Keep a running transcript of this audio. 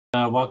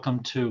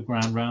Welcome to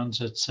Grand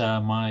Rounds. It's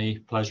my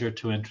pleasure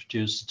to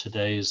introduce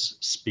today's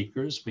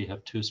speakers. We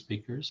have two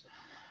speakers,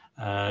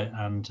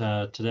 and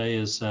today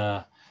is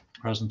a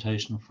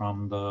presentation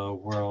from the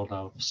world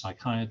of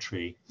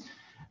psychiatry.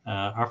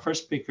 Our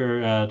first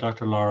speaker,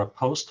 Dr. Lara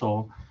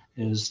Postl,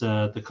 is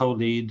the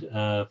co-lead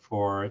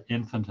for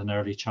infant and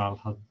early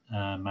childhood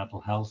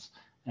mental health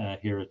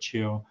here at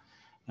CHIO.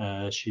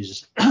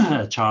 She's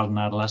a child and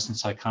adolescent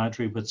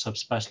psychiatry with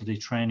subspecialty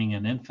training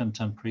in infant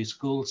and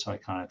preschool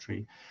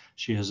psychiatry.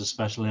 She has a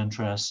special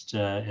interest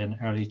in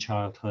early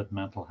childhood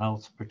mental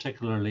health,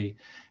 particularly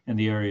in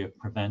the area of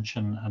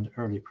prevention and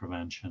early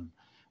prevention.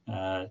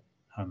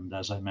 And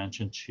as I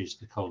mentioned, she's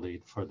the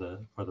co-lead for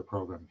the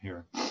program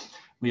here.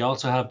 We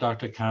also have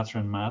Dr.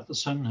 Katherine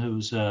Matheson,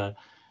 who's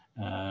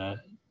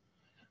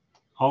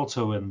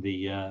also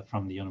in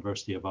from the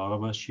University of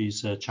Ottawa.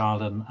 She's a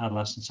child and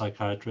adolescent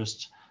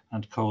psychiatrist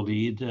and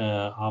co-lead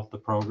of the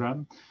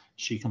program.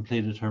 She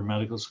completed her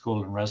medical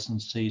school and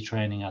residency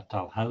training at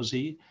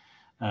Dalhousie.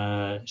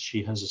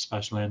 She has a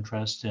special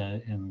interest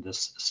in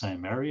this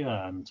same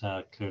area, and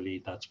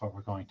clearly that's what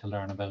we're going to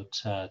learn about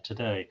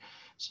today.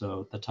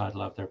 So the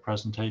title of their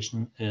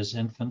presentation is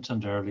Infant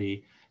and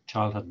Early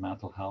Childhood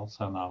Mental Health,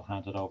 and I'll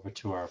hand it over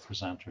to our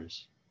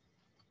presenters.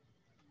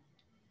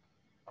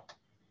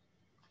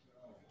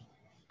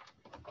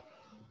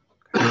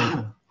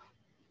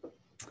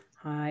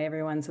 Hi,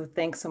 everyone. So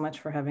thanks so much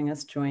for having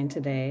us join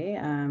today.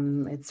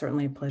 It's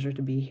certainly a pleasure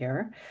to be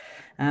here.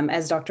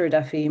 As Dr.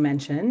 Duffy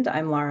mentioned,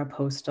 I'm Lara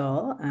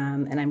Postl,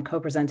 and I'm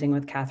co-presenting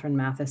with Katherine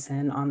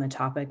Matheson on the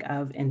topic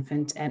of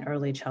infant and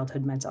early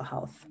childhood mental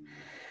health.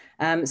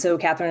 So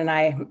Katherine and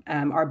I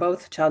are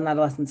both child and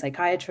adolescent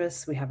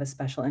psychiatrists. We have a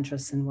special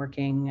interest in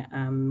working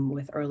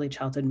with early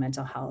childhood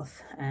mental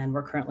health, and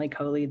we're currently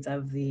co-leads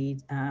of the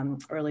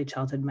early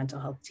childhood mental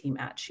health team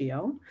at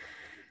CHIO.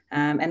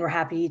 And we're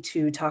happy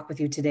to talk with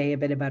you today a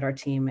bit about our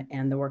team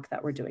and the work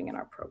that we're doing in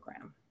our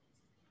program.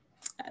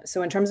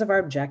 So in terms of our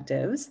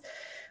objectives,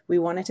 we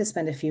wanted to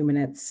spend a few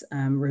minutes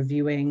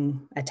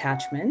reviewing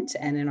attachment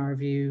and, in our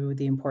view,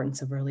 the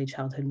importance of early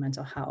childhood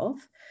mental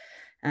health.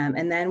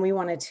 And then we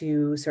wanted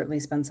to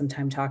certainly spend some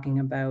time talking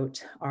about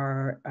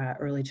our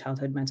early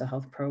childhood mental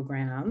health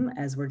program,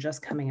 as we're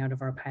just coming out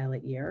of our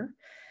pilot year.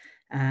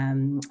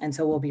 And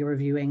so we'll be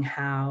reviewing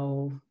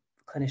how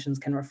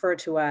clinicians can refer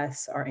to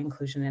us, our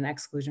inclusion and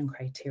exclusion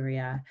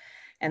criteria,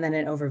 and then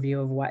an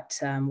overview of what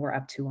we're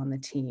up to on the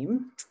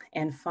team.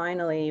 And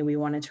finally, we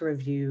wanted to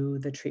review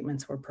the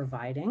treatments we're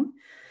providing,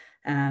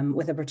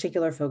 with a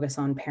particular focus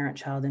on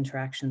parent-child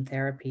interaction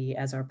therapy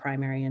as our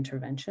primary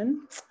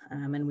intervention.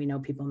 And we know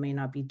people may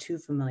not be too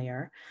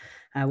familiar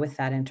with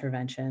that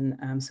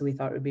intervention, so we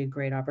thought it would be a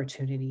great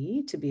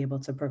opportunity to be able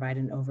to provide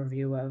an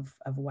overview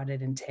of what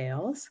it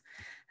entails.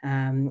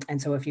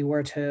 And so if you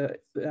were to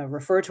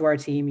refer to our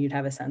team, you'd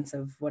have a sense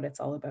of what it's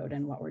all about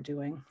and what we're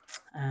doing.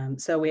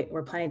 So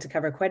we're planning to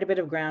cover quite a bit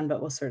of ground, but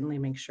we'll certainly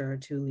make sure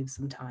to leave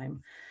some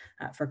time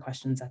for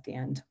questions at the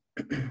end.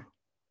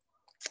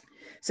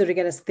 So to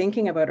get us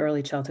thinking about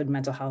early childhood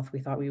mental health, we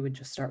thought we would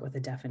just start with a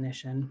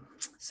definition.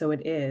 So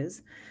it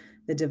is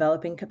the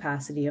developing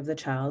capacity of the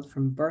child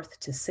from birth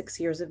to 6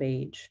 years of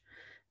age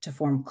to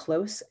form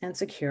close and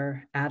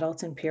secure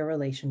adult and peer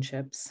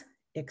relationships,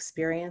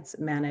 experience,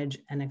 manage,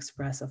 and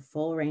express a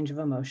full range of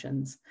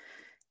emotions,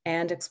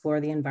 and explore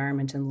the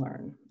environment and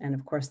learn. And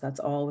of course, that's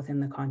all within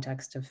the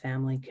context of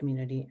family,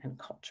 community, and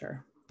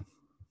culture.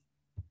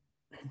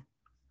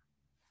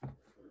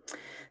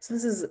 So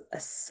this is a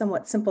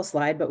somewhat simple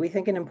slide, but we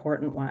think an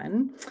important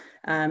one.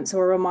 So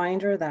a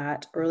reminder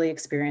that early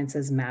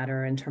experiences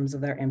matter in terms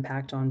of their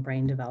impact on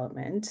brain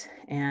development,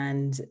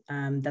 and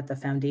that the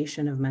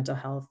foundation of mental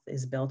health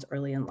is built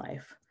early in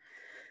life.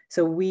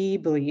 So we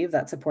believe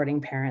that supporting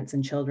parents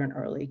and children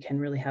early can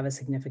really have a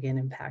significant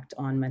impact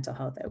on mental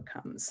health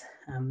outcomes.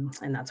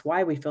 And that's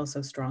why we feel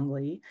so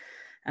strongly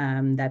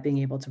that being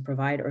able to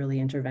provide early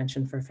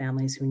intervention for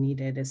families who need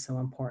it is so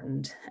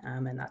important.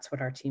 And that's what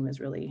our team is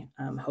really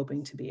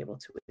hoping to be able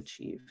to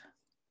achieve.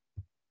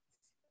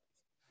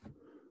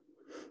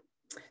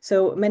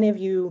 So many of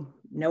you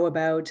know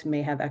about,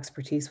 may have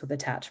expertise with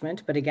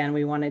attachment, but again,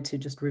 we wanted to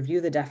just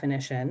review the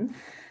definition,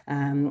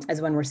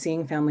 as when we're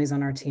seeing families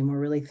on our team, we're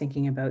really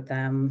thinking about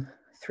them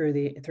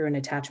through an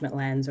attachment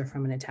lens or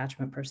from an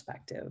attachment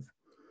perspective.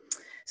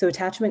 So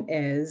attachment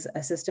is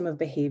a system of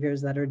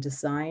behaviors that are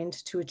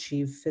designed to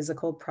achieve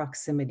physical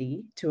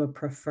proximity to a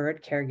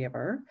preferred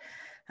caregiver,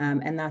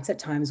 and that's at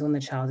times when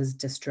the child is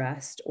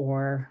distressed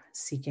or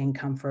seeking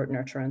comfort,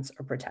 nurturance,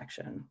 or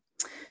protection.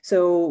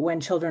 So when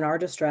children are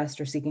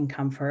distressed or seeking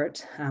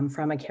comfort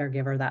from a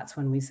caregiver, that's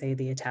when we say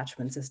the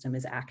attachment system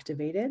is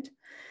activated.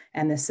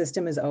 And the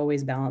system is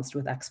always balanced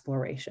with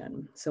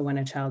exploration. So when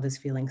a child is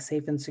feeling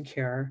safe and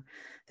secure,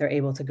 they're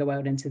able to go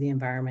out into the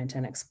environment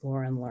and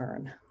explore and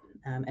learn.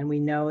 And we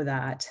know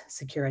that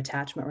secure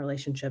attachment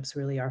relationships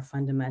really are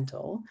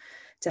fundamental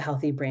to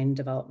healthy brain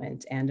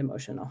development and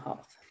emotional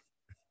health.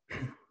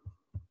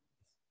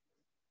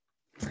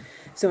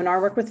 So in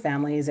our work with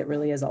families, it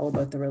really is all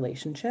about the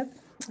relationship.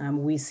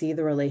 We see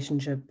the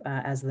relationship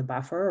as the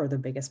buffer or the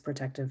biggest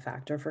protective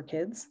factor for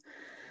kids.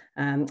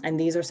 And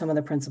these are some of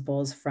the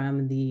principles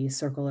from the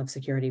Circle of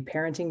Security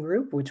Parenting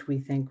group, which we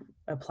think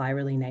apply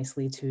really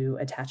nicely to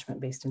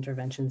attachment-based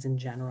interventions in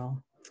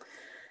general.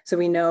 So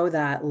we know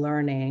that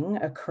learning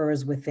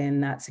occurs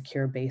within that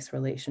secure base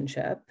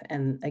relationship.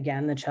 And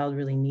again, the child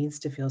really needs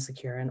to feel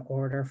secure in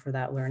order for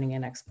that learning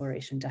and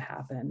exploration to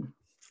happen.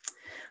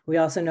 We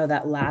also know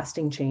that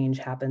lasting change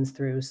happens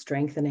through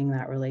strengthening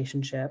that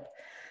relationship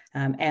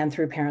and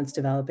through parents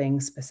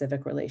developing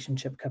specific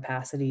relationship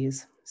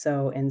capacities.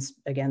 So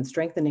again,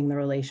 strengthening the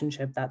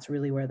relationship, that's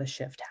really where the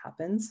shift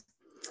happens.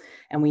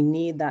 And we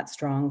need that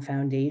strong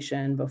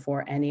foundation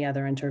before any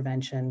other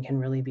intervention can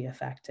really be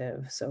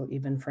effective. So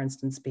even, for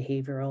instance,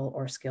 behavioral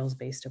or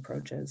skills-based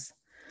approaches.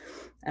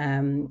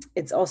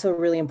 It's also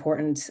really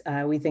important,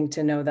 we think,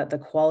 to know that the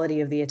quality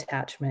of the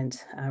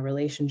attachment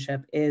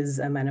relationship is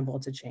amenable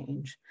to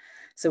change.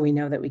 So we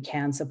know that we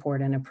can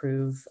support and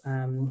improve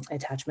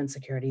attachment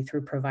security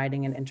through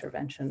providing an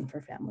intervention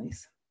for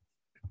families.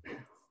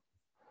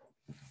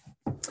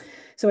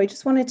 So I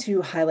just wanted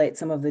to highlight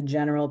some of the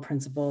general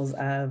principles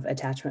of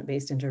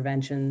attachment-based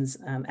interventions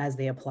as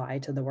they apply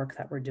to the work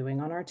that we're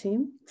doing on our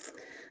team.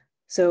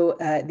 So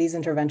these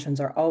interventions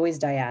are always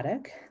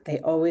dyadic. They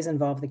always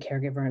involve the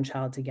caregiver and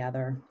child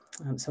together.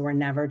 So we're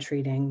never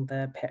treating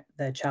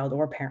the child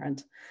or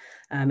parent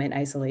in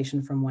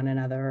isolation from one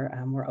another.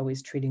 We're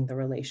always treating the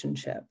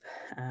relationship.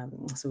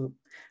 So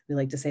we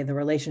like to say the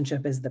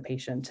relationship is the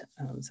patient,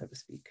 so to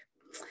speak.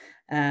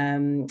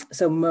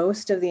 So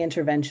most of the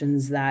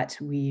interventions that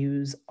we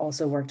use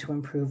also work to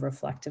improve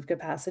reflective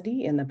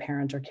capacity in the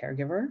parent or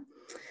caregiver.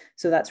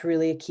 So that's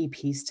really a key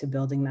piece to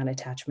building that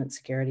attachment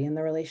security in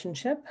the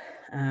relationship.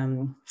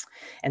 And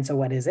so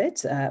what is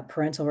it?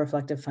 Parental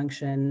reflective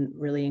function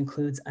really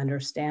includes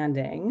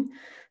understanding.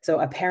 So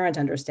a parent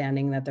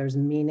understanding that there's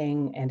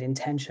meaning and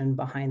intention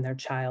behind their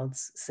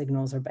child's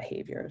signals or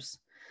behaviors.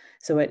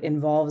 So it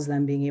involves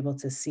them being able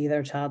to see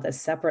their child as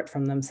separate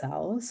from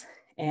themselves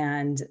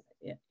and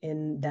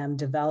in them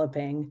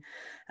developing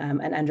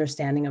an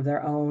understanding of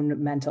their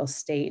own mental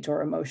state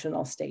or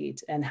emotional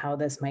state and how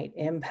this might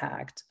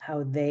impact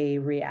how they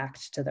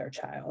react to their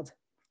child.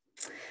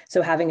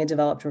 So having a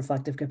developed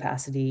reflective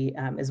capacity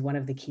is one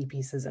of the key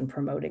pieces in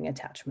promoting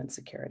attachment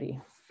security.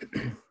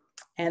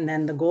 And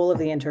then the goal of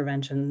the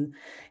intervention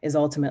is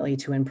ultimately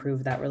to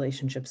improve that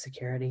relationship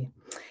security.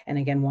 And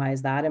again, why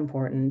is that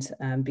important?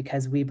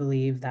 Because we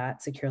believe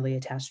that securely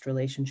attached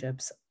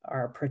relationships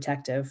are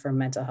protective for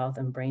mental health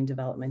and brain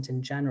development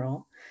in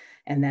general.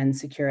 And then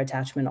secure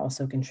attachment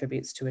also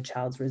contributes to a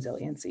child's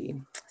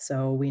resiliency.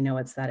 So we know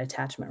it's that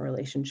attachment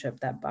relationship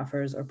that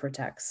buffers or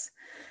protects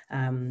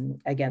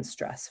against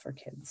stress for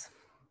kids.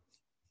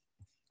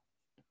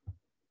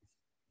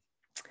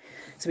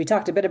 So we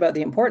talked a bit about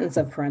the importance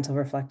of parental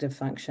reflective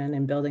function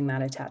and building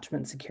that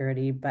attachment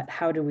security, but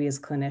how do we as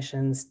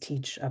clinicians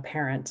teach a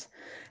parent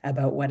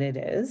about what it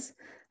is?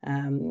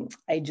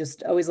 I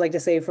just always like to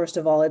say, first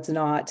of all, it's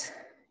not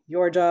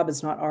your job,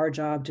 it's not our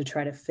job to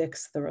try to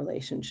fix the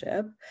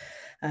relationship.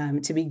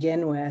 To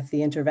begin with,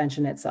 the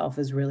intervention itself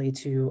is really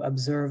to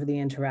observe the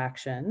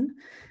interaction,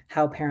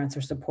 how parents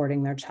are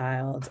supporting their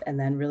child, and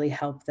then really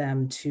help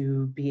them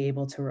to be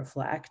able to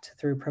reflect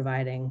through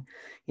providing,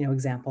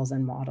 examples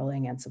and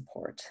modeling and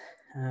support.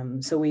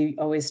 So we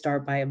always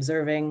start by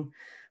observing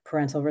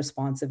parental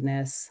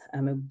responsiveness,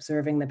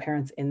 observing the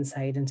parent's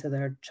insight into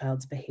their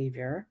child's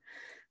behavior.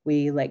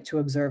 We like to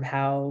observe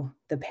how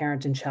the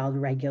parent and child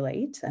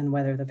regulate and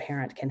whether the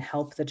parent can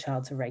help the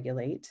child to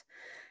regulate.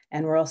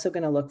 And we're also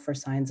going to look for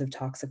signs of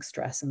toxic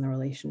stress in the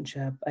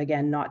relationship.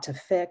 Again, not to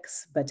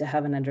fix, but to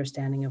have an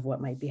understanding of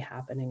what might be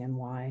happening and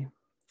why.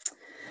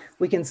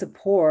 We can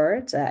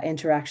support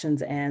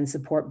interactions and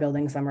support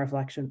building some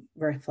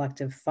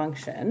reflective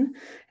function.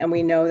 And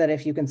we know that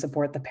if you can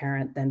support the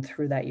parent, then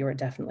through that, you are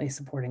definitely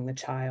supporting the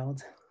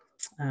child.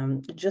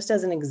 Just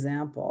as an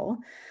example,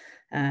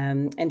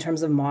 in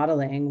terms of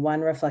modeling,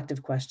 one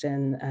reflective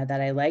question that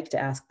I like to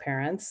ask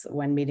parents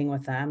when meeting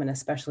with them, and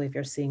especially if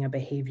you're seeing a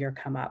behavior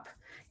come up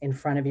in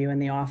front of you in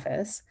the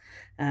office,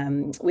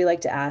 we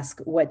like to ask,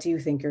 what do you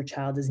think your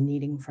child is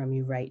needing from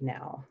you right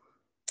now?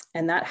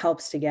 And that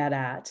helps to get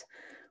at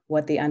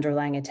what the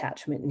underlying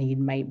attachment need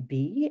might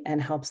be and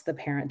helps the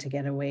parent to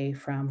get away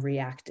from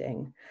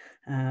reacting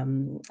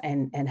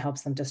and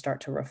helps them to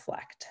start to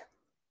reflect.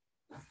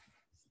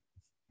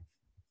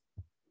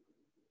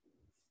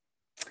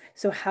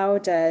 So how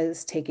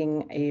does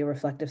taking a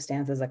reflective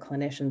stance as a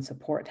clinician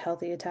support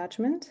healthy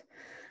attachment?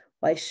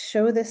 Well, I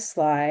show this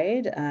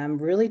slide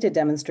really to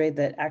demonstrate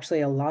that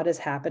actually a lot is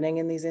happening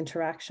in these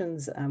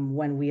interactions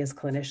when we as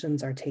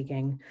clinicians are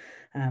taking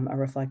a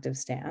reflective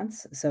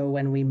stance. So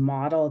when we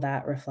model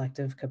that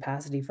reflective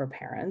capacity for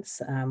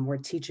parents, we're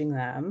teaching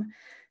them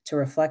to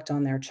reflect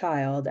on their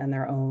child and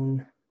their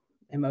own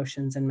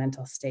emotions and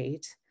mental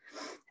state.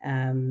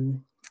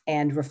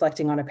 And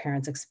reflecting on a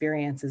parent's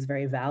experience is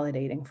very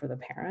validating for the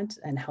parent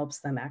and helps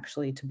them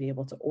actually to be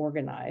able to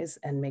organize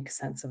and make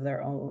sense of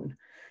their own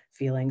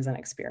feelings and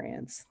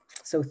experience.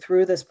 So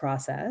through this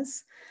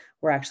process,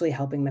 we're actually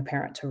helping the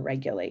parent to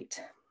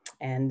regulate.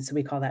 And so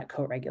we call that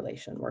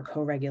co-regulation. We're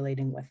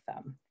co-regulating with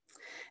them.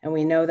 And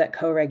we know that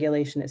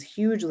co-regulation is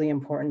hugely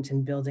important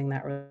in building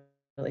that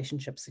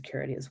relationship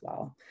security as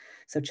well.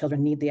 So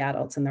children need the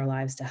adults in their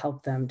lives to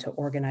help them to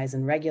organize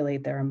and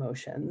regulate their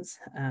emotions.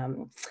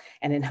 And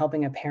in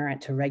helping a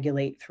parent to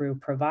regulate through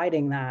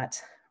providing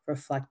that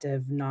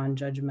reflective,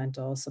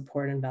 non-judgmental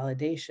support and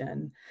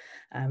validation,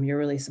 you're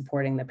really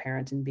supporting the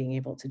parent in being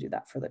able to do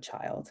that for the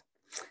child.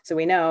 So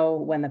we know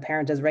when the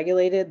parent is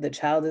regulated, the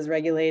child is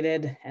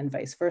regulated, and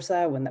vice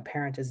versa. When the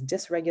parent is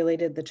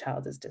dysregulated, the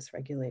child is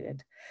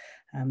dysregulated.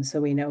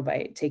 So we know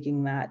by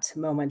taking that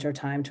moment or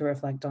time to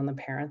reflect on the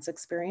parent's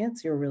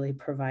experience, you're really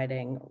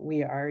providing,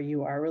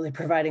 you are really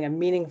providing a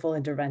meaningful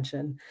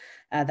intervention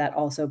that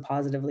also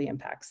positively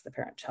impacts the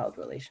parent-child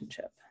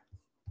relationship.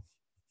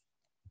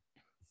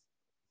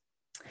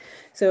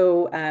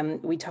 So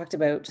we talked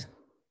about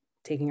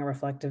taking a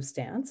reflective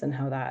stance and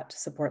how that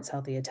supports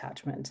healthy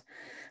attachment.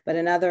 But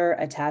another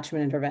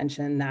attachment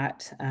intervention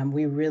that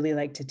we really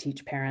like to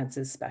teach parents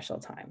is special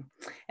time.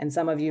 And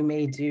some of you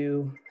may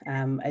do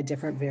a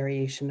different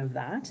variation of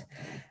that.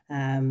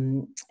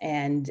 And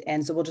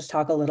so we'll just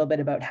talk a little bit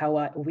about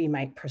how we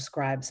might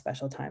prescribe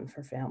special time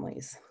for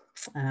families.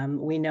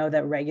 We know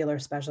that regular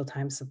special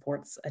time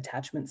supports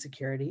attachment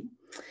security.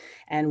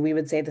 And we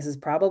would say this is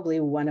probably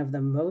one of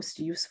the most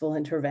useful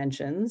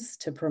interventions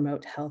to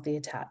promote healthy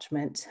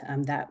attachment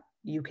that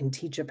you can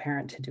teach a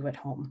parent to do at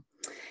home.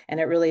 And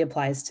it really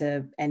applies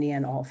to any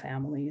and all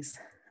families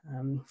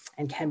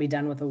and can be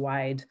done with a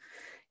wide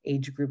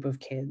age group of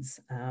kids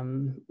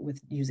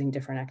with using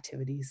different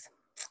activities.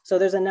 So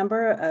there's a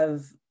number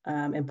of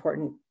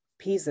important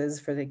pieces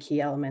for the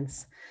key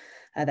elements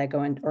that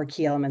go in, or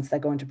key elements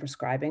that go into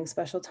prescribing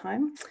special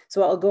time.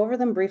 So I'll go over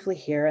them briefly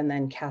here, and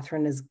then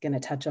Katherine is going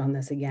to touch on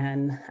this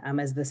again,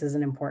 as this is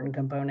an important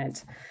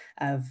component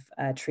of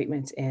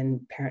treatment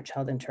in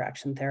parent-child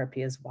interaction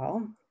therapy as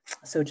well.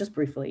 So just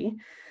briefly,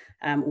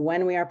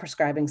 when we are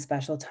prescribing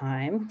special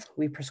time,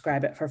 we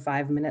prescribe it for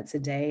 5 minutes a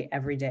day,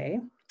 every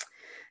day.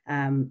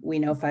 We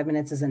know 5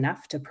 minutes is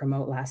enough to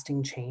promote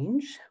lasting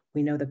change.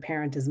 We know the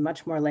parent is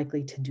much more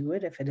likely to do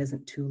it if it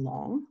isn't too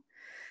long.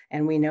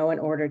 And we know in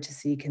order to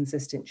see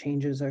consistent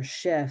changes or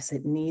shifts,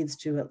 it needs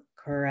to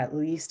occur at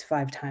least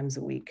 5 times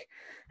a week,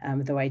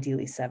 though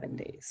ideally 7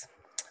 days.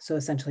 So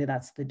essentially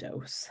that's the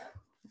dose.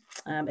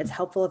 It's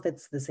helpful if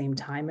it's the same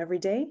time every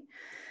day,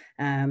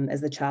 as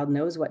the child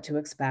knows what to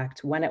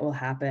expect, when it will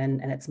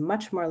happen, and it's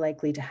much more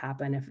likely to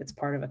happen if it's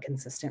part of a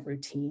consistent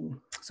routine.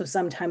 So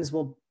sometimes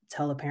we'll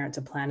tell a parent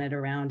to plan it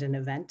around an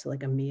event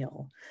like a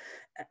meal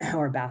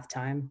or bath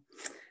time.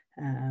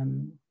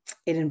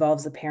 It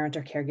involves a parent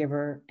or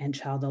caregiver and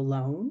child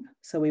alone.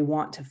 So we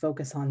want to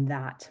focus on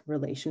that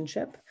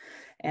relationship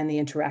and the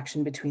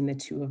interaction between the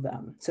two of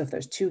them. So if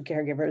there's 2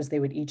 caregivers, they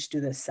would each do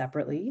this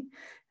separately.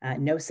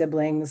 No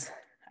siblings,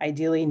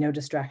 ideally no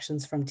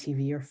distractions from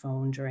TV or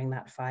phone during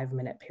that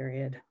 5-minute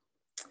period.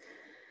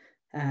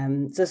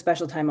 So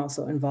special time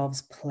also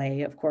involves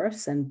play, of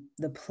course, and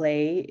the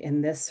play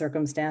in this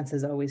circumstance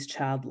is always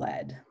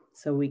child-led.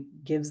 So we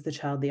gives the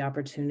child the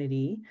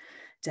opportunity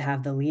to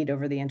have the lead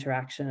over the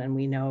interaction, and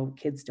we know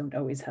kids don't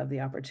always have the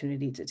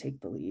opportunity to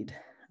take the lead.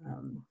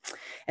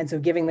 And so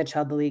giving the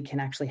child the lead can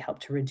actually help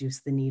to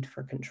reduce the need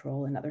for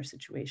control in other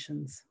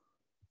situations.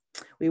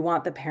 We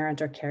want the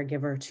parent or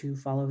caregiver to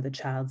follow the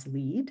child's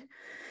lead.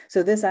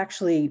 So this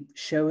actually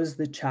shows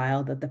the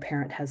child that the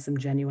parent has some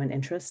genuine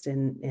interest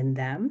in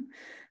them,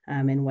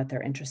 in what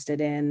they're interested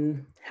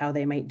in, how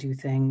they might do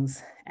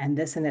things. And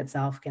this in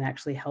itself can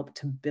actually help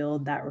to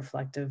build that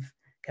reflective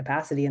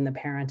capacity in the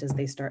parent as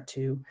they start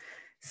to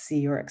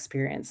see or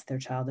experience their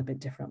child a bit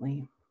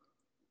differently.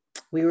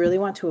 We really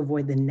want to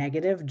avoid the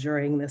negative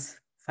during this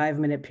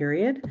 5-minute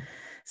period.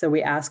 So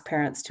we ask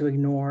parents to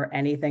ignore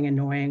anything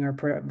annoying or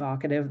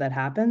provocative that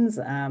happens.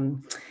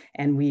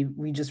 And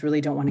we just really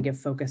don't want to give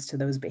focus to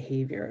those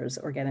behaviors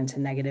or get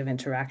into negative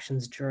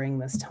interactions during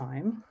this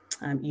time.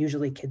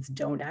 Usually kids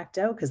don't act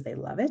out because they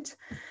love it.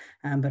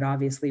 But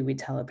obviously we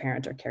tell a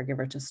parent or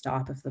caregiver to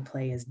stop if the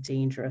play is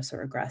dangerous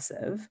or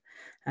aggressive.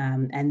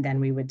 And then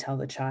we would tell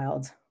the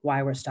child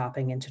why we're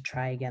stopping and to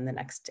try again the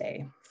next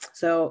day.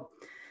 So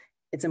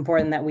it's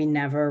important that we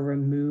never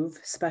remove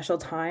special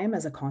time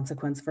as a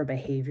consequence for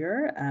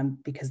behavior,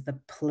 because the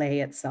play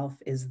itself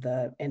is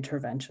the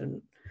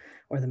intervention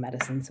or the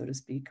medicine, so to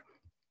speak.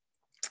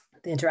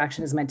 The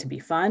interaction is meant to be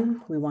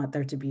fun. We want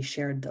there to be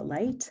shared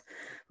delight.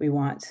 We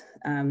want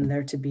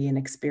there to be an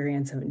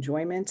experience of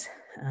enjoyment.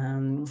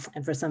 And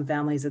for some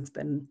families, it's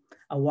been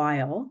a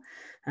while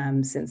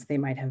since they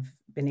might have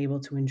been able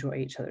to enjoy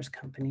each other's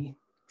company.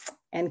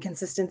 And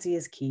consistency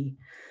is key.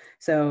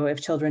 So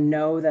if children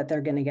know that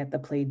they're going to get the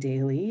play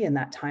daily and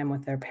that time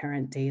with their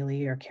parent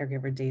daily or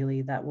caregiver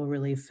daily, that will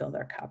really fill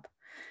their cup.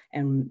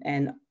 And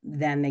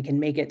then they can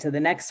make it to the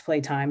next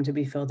playtime to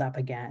be filled up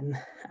again,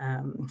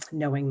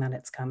 knowing that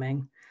it's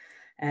coming.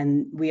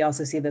 And we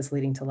also see this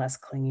leading to less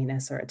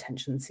clinginess or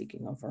attention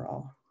seeking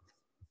overall.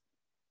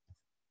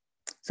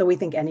 So we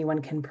think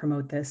anyone can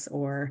promote this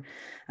or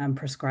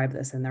prescribe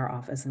this in their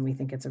office, and we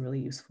think it's a really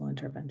useful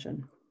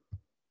intervention.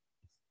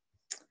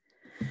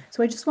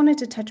 So I just wanted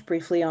to touch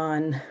briefly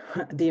on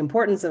the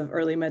importance of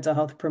early mental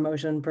health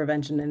promotion,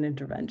 prevention, and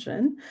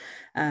intervention.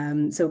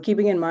 So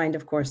keeping in mind,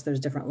 of course,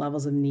 there's different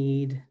levels of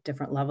need,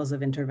 different levels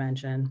of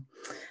intervention.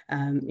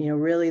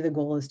 Really the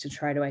goal is to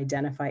try to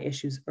identify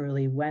issues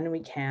early when we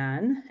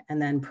can,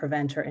 and then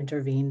prevent or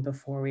intervene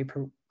before we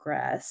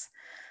progress,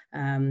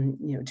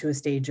 to a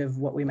stage of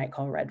what we might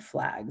call red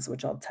flags,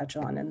 which I'll touch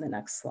on in the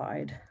next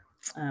slide.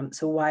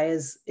 So why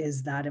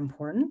is that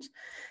important?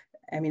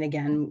 I mean,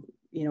 again,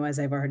 as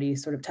I've already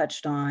sort of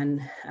touched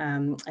on,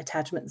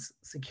 attachment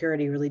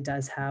security really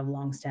does have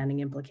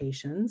longstanding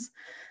implications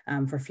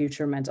for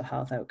future mental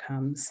health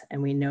outcomes.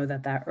 And we know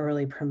that that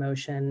early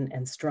promotion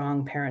and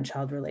strong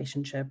parent-child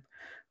relationship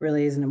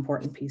really is an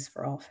important piece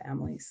for all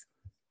families.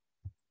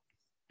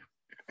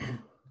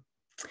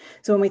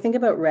 So when we think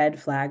about red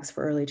flags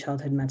for early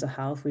childhood mental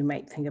health, we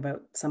might think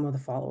about some of the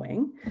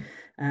following.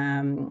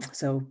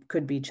 So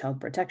could be child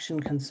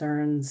protection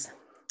concerns.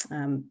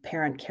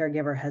 Parent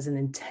caregiver has an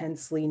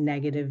intensely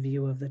negative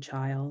view of the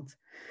child.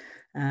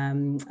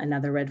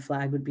 Another red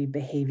flag would be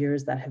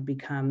behaviors that have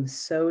become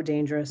so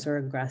dangerous or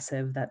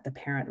aggressive that the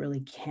parent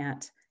really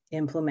can't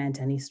implement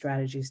any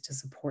strategies to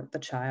support the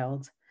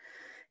child.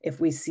 If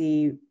we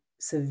see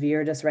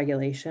severe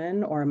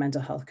dysregulation or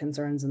mental health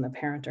concerns in the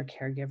parent or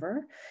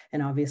caregiver,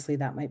 and obviously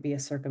that might be a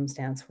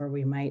circumstance where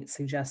we might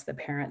suggest the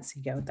parent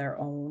seek out their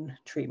own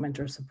treatment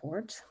or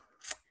support.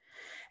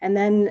 And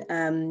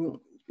then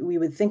we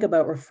would think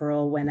about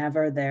referral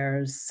whenever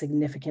there's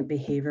significant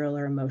behavioral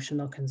or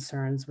emotional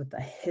concerns with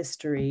a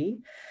history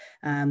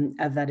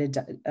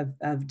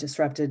of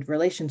disrupted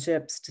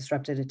relationships,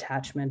 disrupted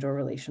attachment, or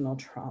relational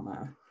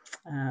trauma.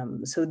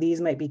 So these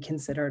might be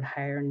considered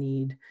higher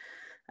need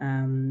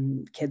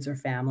kids or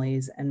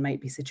families, and might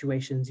be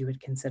situations you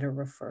would consider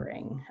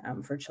referring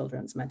for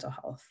children's mental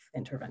health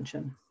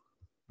intervention.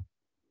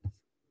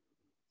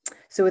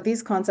 So with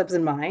these concepts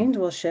in mind,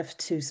 we'll shift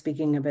to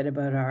speaking a bit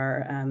about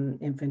our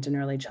infant and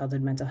early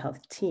childhood mental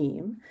health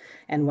team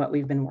and what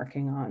we've been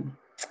working on.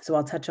 So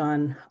I'll touch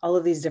on all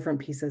of these different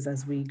pieces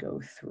as we go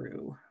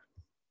through.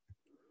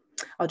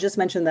 I'll just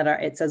mention that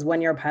it says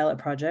 1-year pilot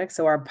project.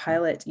 So our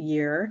pilot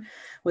year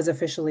was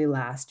officially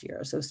last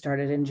year. So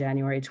started in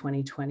January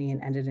 2020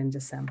 and ended in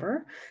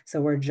December.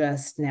 So we're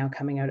just now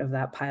coming out of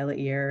that pilot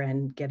year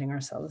and getting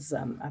ourselves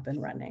up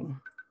and running.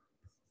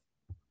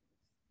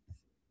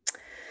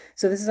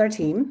 So this is our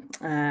team.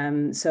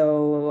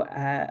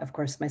 Of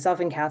course,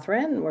 myself and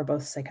Katherine, we're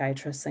both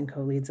psychiatrists and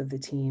co-leads of the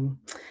team.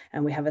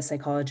 And we have a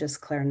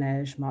psychologist, Claire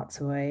Nej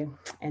Matsoy,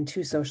 and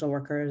 2 social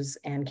workers,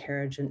 Anne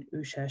Carriage and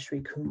Usha Sri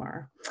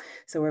Kumar.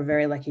 So we're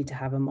very lucky to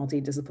have a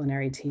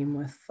multidisciplinary team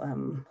with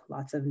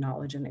lots of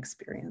knowledge and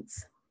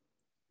experience.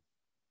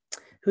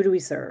 Who do we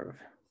serve?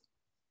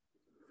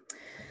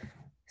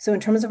 So in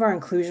terms of our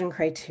inclusion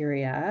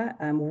criteria,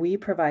 we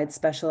provide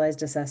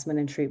specialized assessment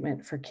and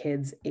treatment for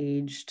kids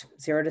aged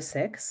 0 to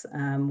 6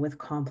 with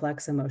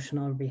complex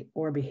emotional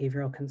or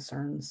behavioral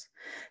concerns.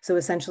 So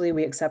essentially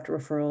we accept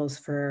referrals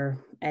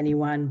for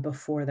anyone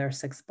before their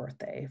 6th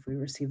birthday, if we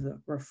receive the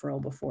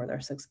referral before their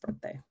 6th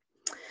birthday.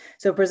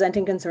 So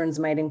presenting concerns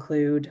might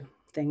include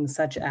things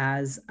such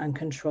as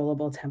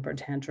uncontrollable temper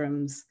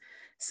tantrums,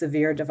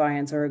 severe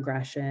defiance or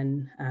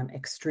aggression,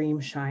 extreme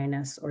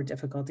shyness or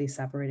difficulty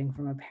separating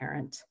from a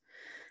parent,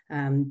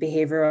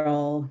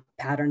 behavioral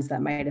patterns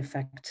that might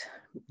affect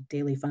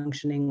daily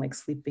functioning like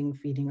sleeping,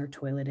 feeding, or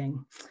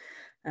toileting.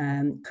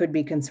 Could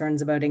be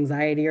concerns about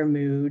anxiety or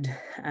mood,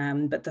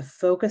 but the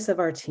focus of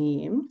our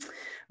team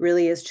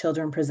really is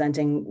children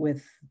presenting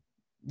with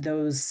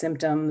those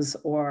symptoms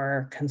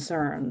or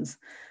concerns,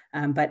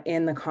 but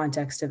in the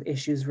context of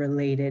issues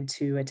related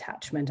to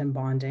attachment and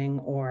bonding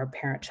or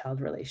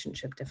parent-child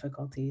relationship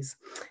difficulties,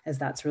 as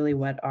that's really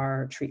what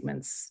our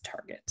treatments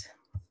target.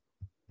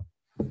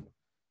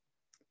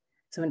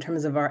 So in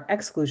terms of our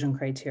exclusion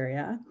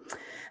criteria,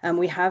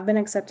 we have been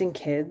accepting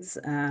kids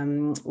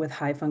with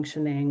high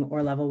functioning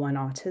or level 1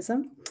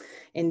 autism.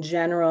 In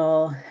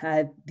general,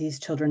 these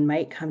children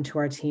might come to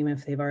our team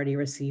if they've already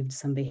received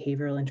some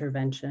behavioral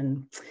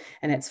intervention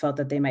and it's felt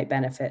that they might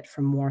benefit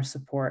from more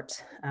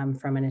support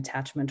from an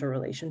attachment or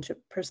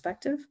relationship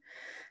perspective.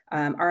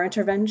 Our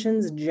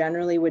interventions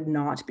generally would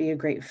not be a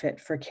great fit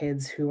for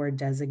kids who are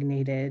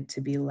designated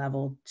to be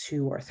level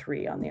 2 or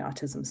 3 on the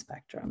autism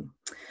spectrum.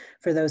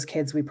 For those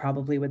kids, we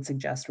probably would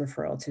suggest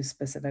referral to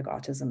specific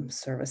autism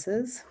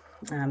services.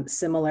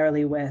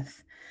 Similarly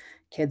with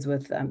kids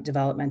with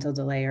developmental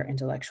delay or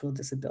intellectual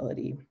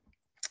disability,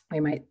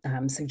 we might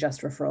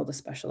suggest referral to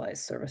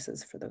specialized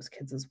services for those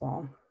kids as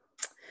well.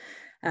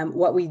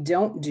 What we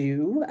don't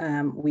do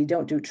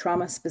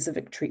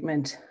trauma-specific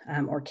treatment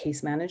or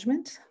case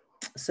management.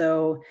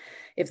 So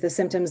if the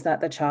symptoms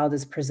that the child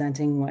is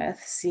presenting with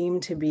seem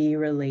to be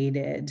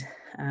related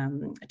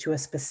to a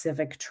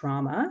specific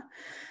trauma,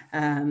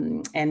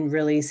 and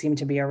really seem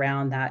to be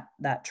around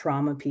that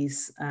trauma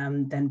piece,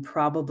 then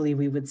probably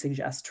we would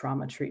suggest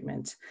trauma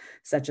treatment,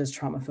 such as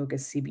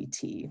trauma-focused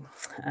CBT,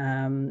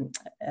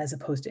 as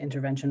opposed to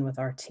intervention with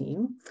our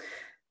team.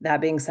 That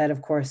being said,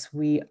 of course,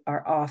 we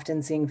are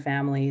often seeing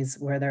families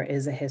where there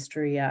is a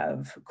history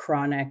of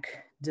chronic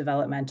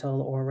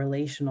developmental or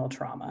relational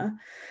trauma,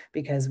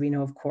 because we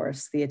know, of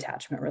course, the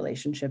attachment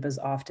relationship is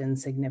often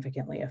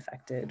significantly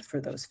affected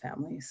for those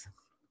families.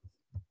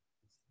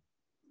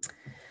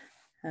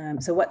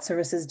 So what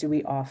services do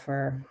we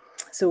offer?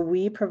 So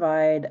we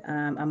provide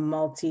a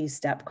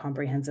multi-step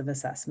comprehensive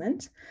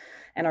assessment.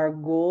 And our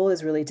goal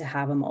is really to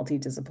have a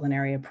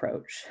multidisciplinary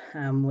approach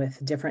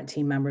with different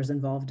team members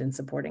involved in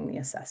supporting the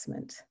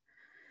assessment.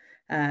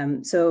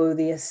 So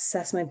the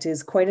assessment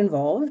is quite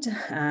involved,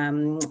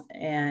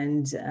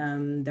 and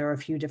there are a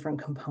few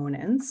different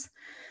components.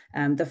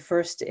 The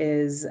first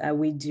is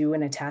we do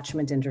an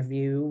attachment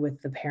interview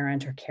with the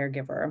parent or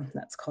caregiver.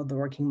 That's called the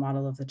working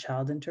model of the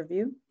child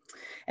interview.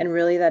 And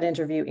really that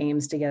interview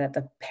aims to get at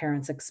the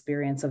parent's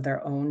experience of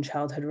their own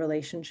childhood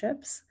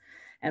relationships.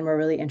 And we're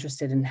really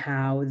interested in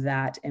how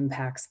that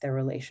impacts their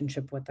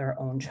relationship with their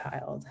own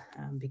child,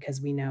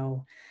 because we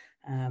know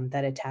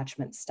that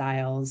attachment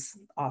styles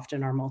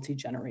often are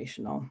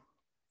multi-generational.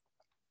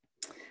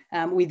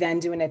 We then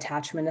do an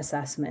attachment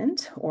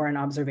assessment or an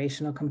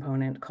observational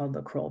component called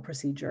the Kroll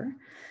procedure.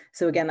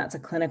 So again, that's a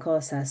clinical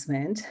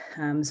assessment.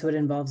 So it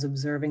involves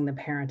observing the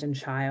parent and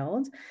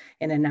child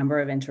in a number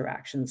of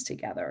interactions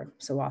together.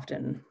 So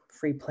often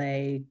free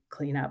play,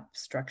 cleanup,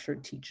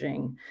 structured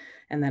teaching,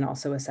 and then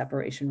also a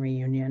separation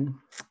reunion.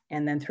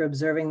 And then through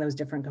observing those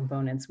different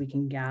components, we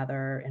can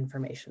gather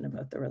information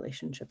about the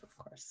relationship, of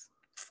course.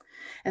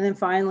 And then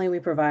finally, we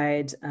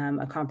provide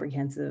a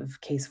comprehensive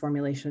case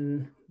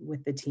formulation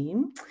with the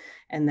team.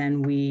 And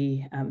then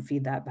we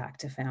feed that back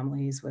to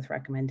families with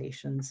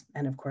recommendations,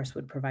 and of course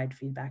would provide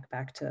feedback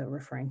back to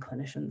referring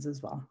clinicians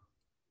as well.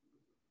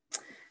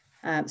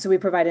 So we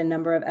provide a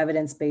number of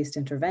evidence-based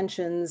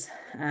interventions,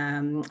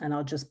 and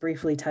I'll just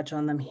briefly touch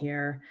on them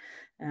here.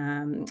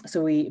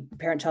 So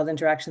parent-child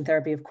interaction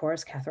therapy, of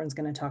course, Katherine's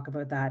going to talk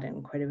about that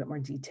in quite a bit more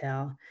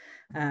detail.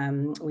 We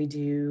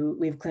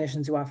have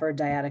clinicians who offer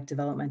dyadic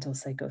developmental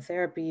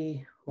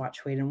psychotherapy,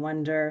 watch, wait, and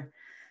wonder.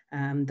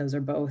 Those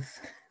are both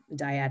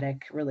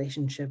dyadic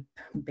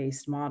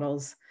relationship-based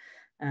models.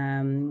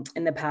 In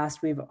the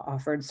past, we've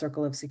offered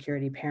Circle of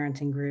Security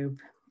parenting group,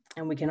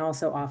 and we can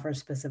also offer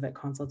specific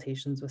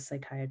consultations with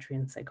psychiatry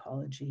and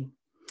psychology.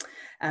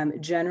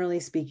 Generally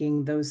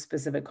speaking, those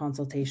specific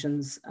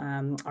consultations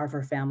are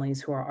for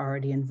families who are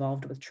already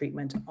involved with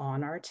treatment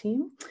on our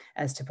team,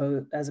 as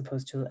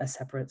opposed to a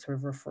separate sort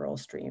of referral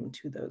stream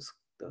to those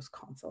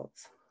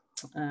consults.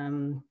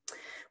 In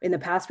the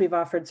past, we've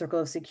offered Circle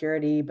of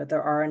Security, but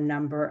there are a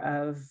number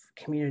of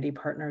community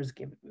partners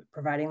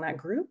providing that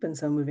group. And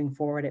so moving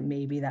forward, it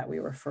may be that we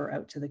refer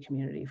out to the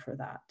community for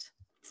that.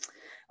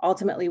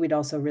 Ultimately, we'd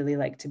also really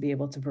like to be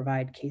able to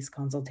provide case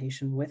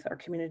consultation with our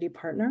community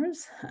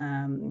partners,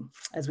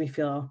 as we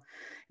feel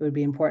it would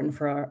be important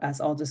for us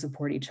all to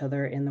support each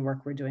other in the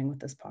work we're doing with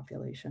this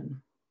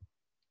population.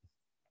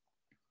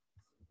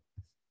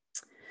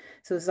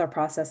 So this is our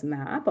process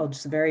map. I'll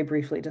just very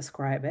briefly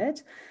describe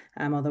it,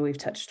 although we've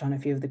touched on a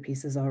few of the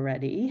pieces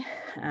already.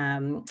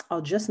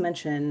 I'll just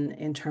mention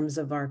in terms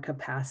of our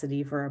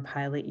capacity for a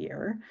pilot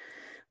year,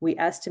 we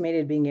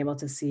estimated being able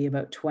to see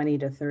about 20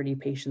 to 30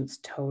 patients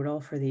total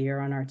for the year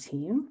on our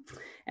team.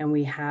 And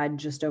we had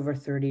just over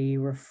 30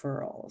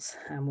 referrals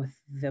with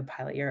the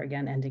pilot year,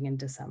 again, ending in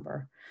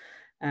December.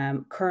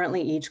 Currently,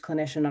 each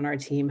clinician on our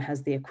team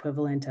has the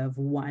equivalent of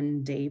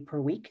 1 day per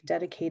week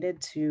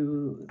dedicated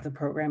to the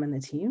program and the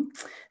team.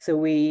 So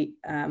we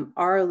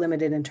are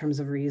limited in terms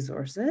of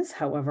resources.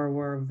 However,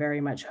 we're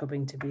very much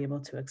hoping to be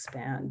able to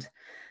expand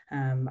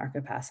our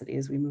capacity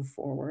as we move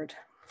forward.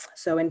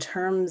 So in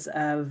terms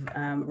of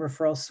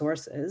referral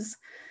sources,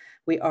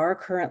 we are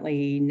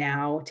currently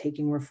now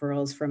taking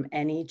referrals from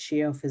any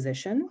CHEO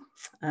physician,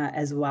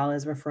 as well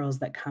as referrals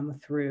that come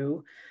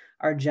through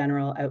our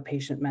general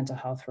outpatient mental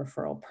health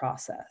referral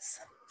process.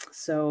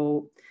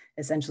 So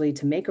essentially,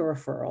 to make a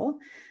referral,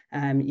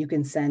 you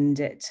can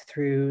send it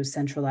through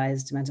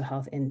centralized mental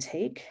health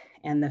intake,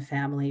 and the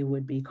family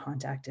would be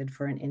contacted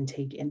for an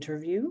intake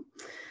interview.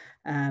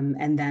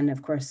 And then,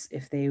 of course,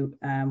 if they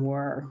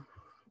were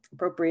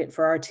appropriate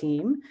for our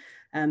team,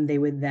 they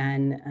would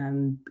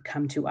then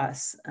come to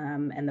us,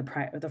 and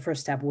the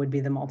first step would be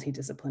the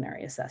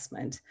multidisciplinary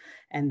assessment,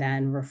 and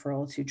then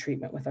referral to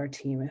treatment with our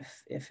team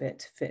if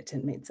it fit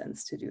and made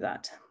sense to do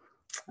that.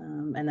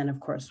 And then, of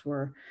course,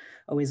 we're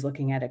always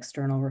looking at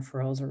external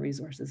referrals or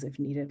resources if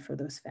needed for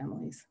those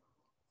families.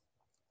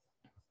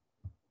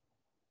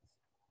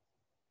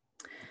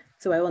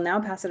 So I will now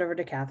pass it over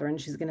to Katherine.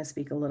 She's going to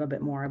speak a little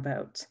bit more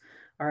about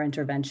our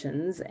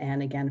interventions,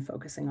 and again,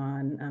 focusing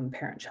on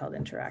parent-child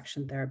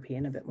interaction therapy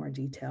in a bit more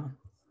detail.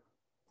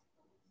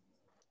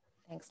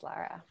 Thanks,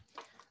 Lara.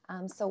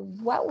 So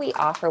what we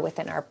offer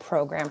within our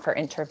program for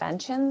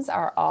interventions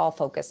are all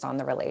focused on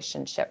the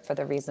relationship for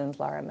the reasons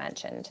Lara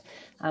mentioned.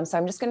 So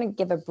I'm just going to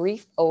give a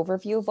brief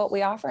overview of what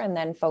we offer and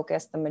then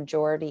focus the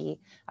majority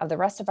of the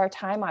rest of our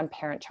time on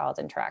parent-child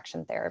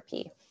interaction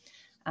therapy.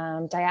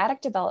 Dyadic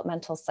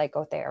developmental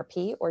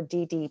psychotherapy, or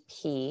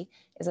DDP,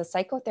 is a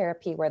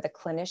psychotherapy where the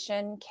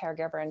clinician,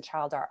 caregiver, and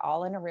child are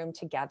all in a room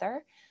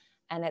together,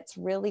 and it's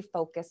really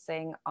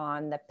focusing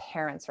on the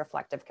parent's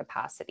reflective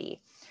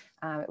capacity.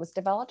 It was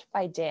developed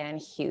by Dan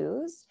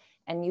Hughes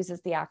and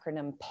uses the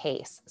acronym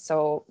PACE.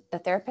 So the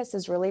therapist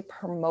is really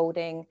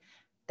promoting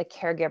the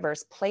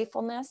caregiver's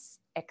playfulness,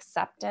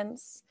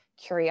 acceptance,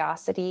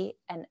 curiosity,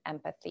 and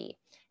empathy.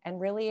 And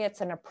really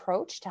it's an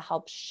approach to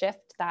help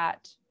shift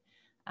that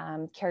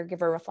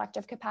caregiver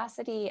reflective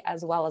capacity,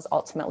 as well as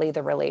ultimately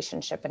the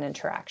relationship and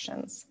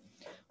interactions.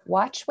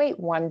 Watch, Wait,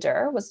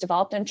 Wonder was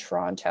developed in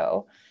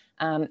Toronto,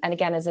 and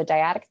again is a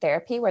dyadic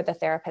therapy where the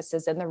therapist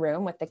is in the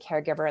room with the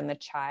caregiver and the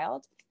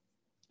child.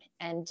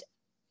 And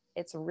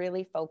it's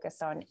really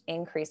focused on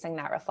increasing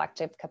that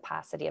reflective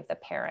capacity of the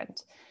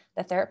parent.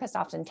 The therapist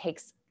often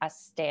takes a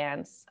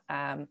stance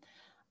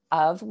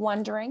of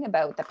wondering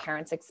about the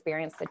parent's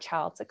experience, the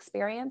child's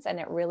experience, and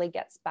it really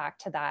gets back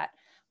to that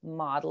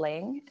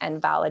modeling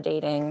and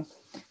validating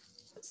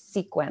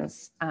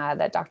sequence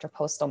that Dr.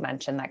 Postl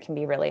mentioned that can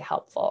be really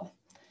helpful.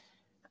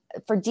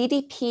 For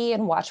DDP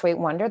and Watch, Wait,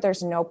 Wonder,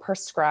 there's no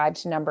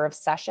prescribed number of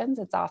sessions.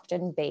 It's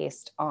often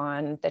based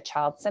on the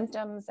child's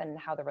symptoms and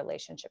how the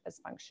relationship is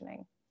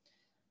functioning.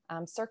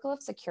 Circle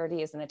of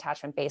Security is an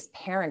attachment-based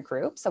parent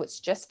group, so it's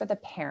just for the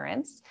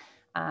parents.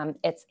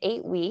 It's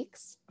 8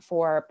 weeks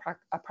for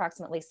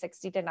approximately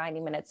 60 to 90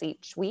 minutes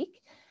each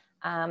week.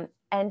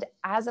 And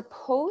as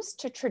opposed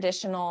to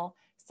traditional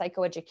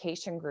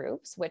psychoeducation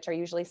groups, which are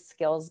usually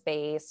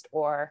skills-based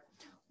or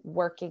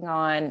working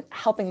on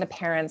helping the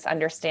parents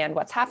understand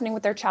what's happening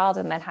with their child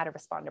and then how to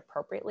respond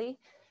appropriately,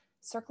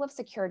 Circle of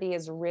Security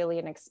is really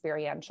an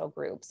experiential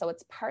group. So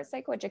it's part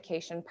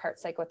psychoeducation, part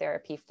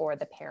psychotherapy for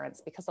the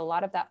parents, because a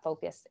lot of that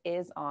focus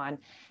is on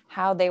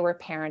how they were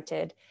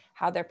parented,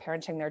 how they're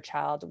parenting their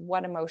child,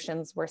 what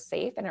emotions were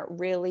safe, and it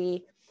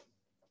really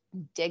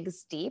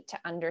digs deep to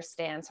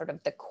understand sort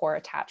of the core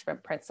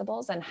attachment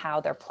principles and how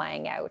they're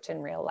playing out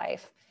in real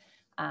life.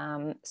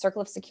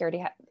 Circle of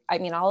Security, I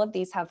mean, all of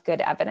these have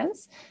good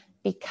evidence.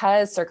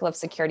 Because Circle of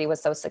Security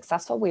was so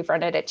successful, we've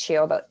run it at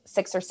CHEO about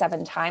 6 or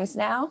 7 times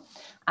now.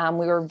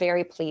 We were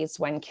very pleased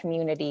when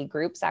community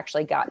groups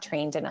actually got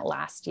trained in it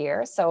last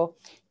year. So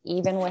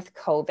even with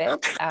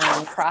COVID,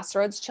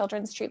 Crossroads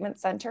Children's Treatment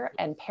Center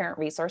and Parent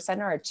Resource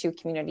Center are 2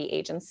 community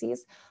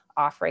agencies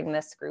offering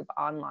this group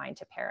online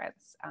to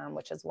parents,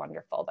 which is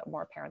wonderful that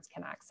more parents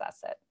can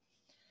access it.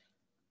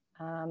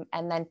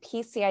 And then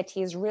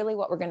PCIT is really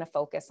what we're going to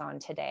focus on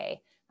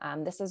today.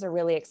 This is a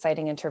really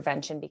exciting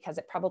intervention because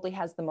it probably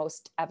has the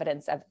most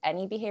evidence of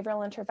any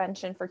behavioral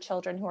intervention for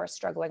children who are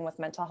struggling with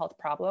mental health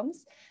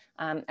problems.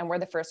 And we're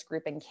the first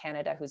group in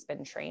Canada who's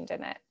been trained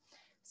in it.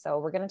 So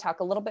we're going to talk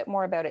a little bit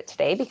more about it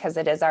today because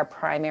it is our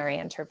primary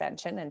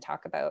intervention, and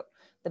talk about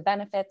the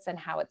benefits and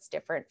how it's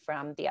different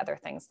from the other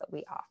things that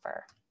we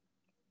offer.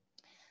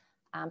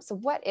 So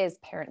what is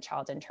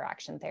parent-child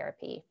interaction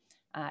therapy?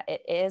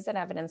 It is an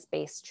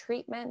evidence-based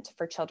treatment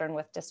for children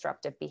with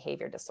disruptive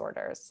behavior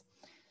disorders.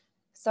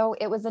 So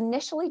it was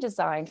initially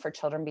designed for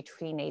children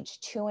between age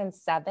 2 and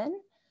 7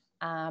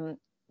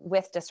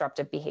 with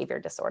disruptive behavior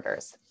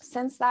disorders.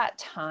 Since that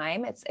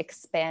time, it's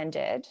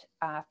expanded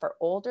for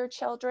older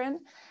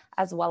children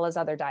as well as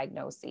other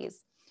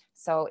diagnoses.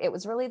 So it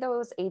was really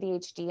those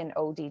ADHD and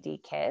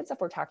ODD kids, if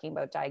we're talking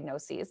about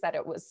diagnoses, that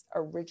it was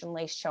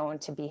originally shown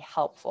to be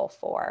helpful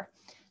for.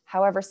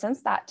 However,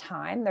 since that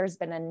time, there's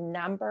been a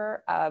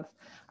number of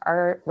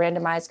our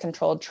randomized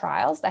controlled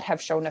trials that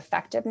have shown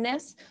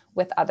effectiveness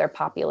with other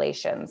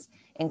populations,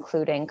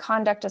 including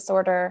conduct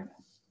disorder,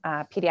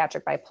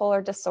 pediatric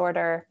bipolar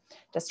disorder,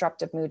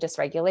 disruptive mood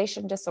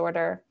dysregulation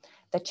disorder.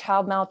 The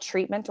child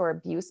maltreatment or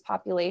abuse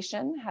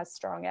population has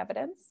strong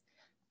evidence,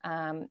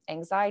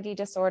 anxiety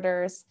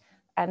disorders,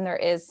 and there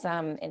is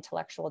some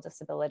intellectual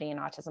disability and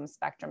autism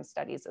spectrum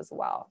studies as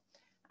well.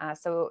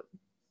 So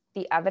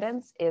the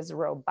evidence is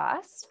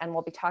robust, and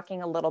we'll be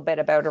talking a little bit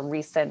about a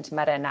recent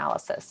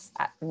meta-analysis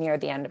near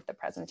the end of the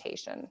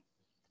presentation.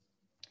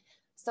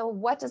 So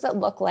what does it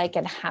look like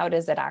and how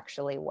does it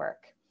actually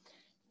work?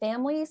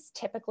 Families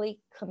typically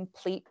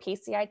complete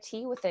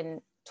PCIT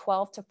within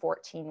 12 to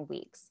 14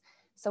 weeks.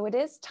 So it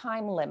is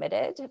time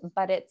limited,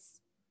 but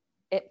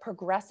it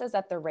progresses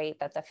at the rate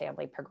that the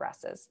family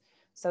progresses.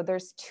 So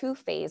there's 2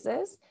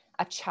 phases,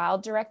 a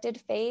child-directed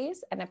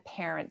phase and a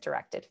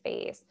parent-directed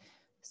phase.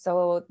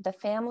 So the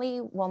family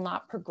will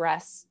not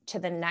progress to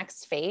the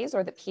next phase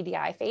or the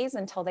PDI phase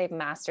until they've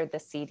mastered the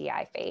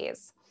CDI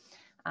phase.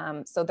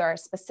 So there are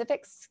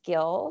specific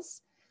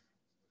skills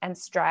and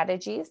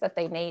strategies that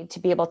they need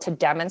to be able to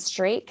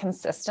demonstrate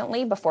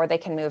consistently before they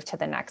can move to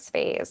the next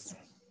phase.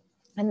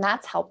 And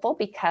that's helpful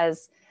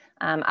because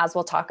As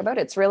we'll talk about,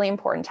 it's really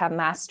important to have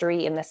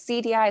mastery in the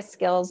CDI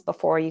skills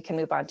before you can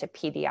move on to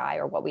PDI,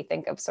 or what we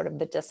think of sort of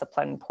the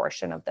discipline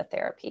portion of the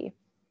therapy.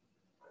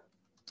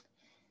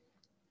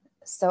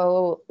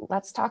 So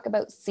let's talk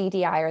about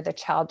CDI, or the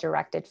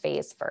child-directed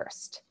phase,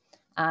 first.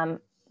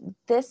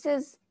 This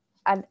is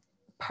a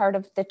part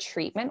of the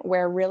treatment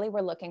where really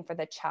we're looking for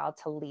the child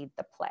to lead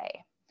the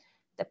play.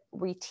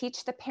 We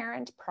teach the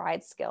parent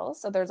pride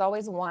skills. So there's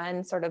always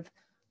one sort of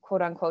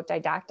quote unquote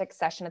didactic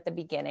session at the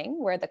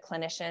beginning where the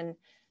clinician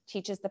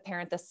teaches the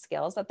parent the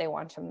skills that they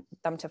want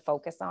them to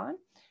focus on.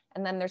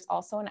 And then there's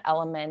also an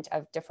element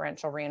of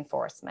differential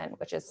reinforcement,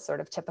 which is sort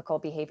of typical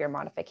behavior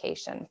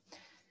modification.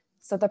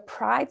 So the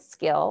pride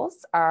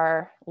skills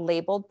are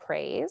labeled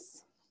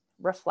praise,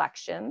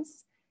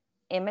 reflections,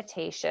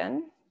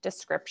 imitation,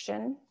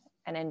 description,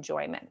 and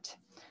enjoyment.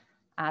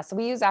 So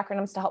we use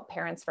acronyms to help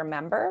parents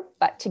remember,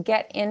 but to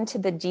get into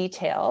the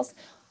details,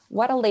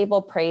 what a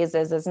labeled praise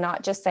is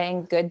not just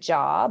saying good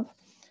job,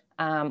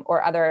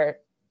 or other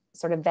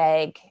sort of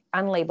vague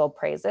unlabeled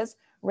praises.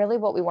 Really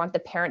what we want the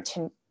parent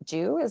to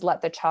do is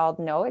let the child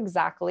know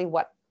exactly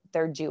what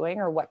they're doing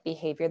or what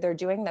behavior they're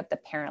doing that the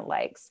parent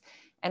likes.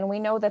 And we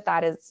know that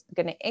that is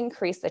going to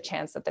increase the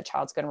chance that the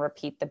child's going to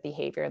repeat the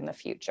behavior in the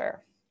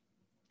future.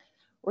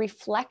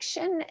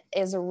 Reflection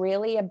is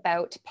really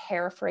about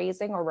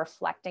paraphrasing or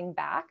reflecting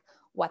back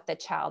what the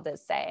child is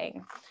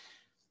saying.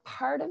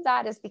 Part of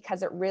that is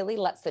because it really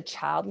lets the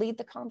child lead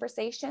the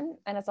conversation.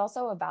 And it's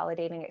also a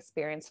validating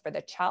experience for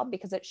the child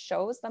because it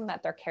shows them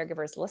that their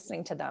caregiver is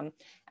listening to them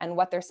and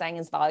what they're saying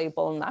is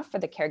valuable enough for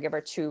the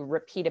caregiver to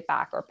repeat it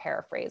back or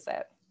paraphrase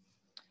it.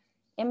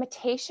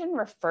 Imitation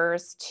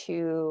refers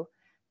to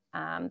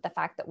the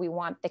fact that we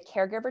want the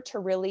caregiver to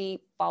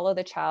really follow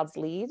the child's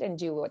lead and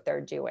do what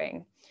they're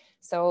doing.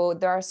 So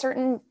there are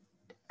certain,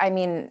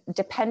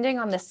 depending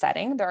on the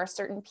setting, there are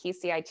certain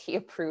PCIT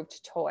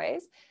approved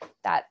toys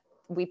that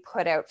we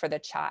put out for the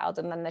child,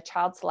 and then the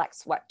child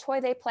selects what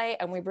toy they play,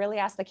 and we really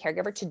ask the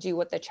caregiver to do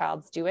what the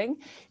child's doing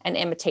and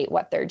imitate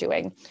what they're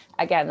doing.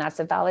 Again,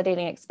 that's a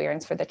validating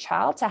experience for the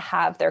child to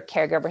have their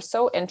caregiver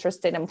so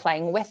interested in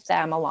playing with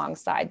them,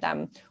 alongside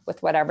them,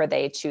 with whatever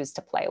they choose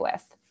to play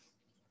with.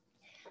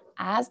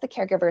 As the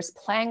caregiver is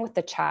playing with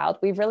the child,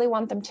 we really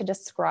want them to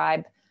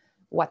describe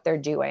what they're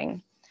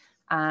doing.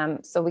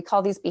 So we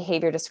call these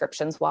behavior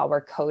descriptions while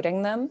we're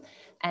coding them.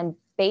 And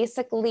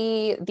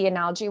basically the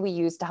analogy we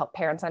use to help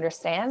parents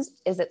understand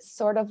is it's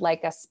sort of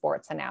like a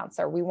sports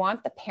announcer. We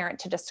want the parent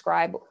to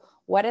describe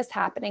what is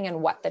happening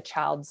and what the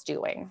child's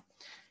doing.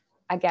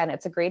 Again,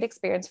 it's a great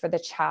experience for the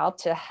child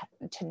to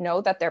know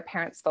that their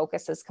parent's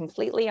focus is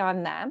completely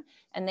on them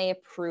and they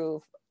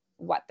approve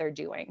what they're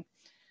doing.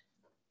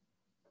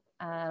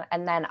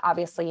 And then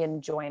obviously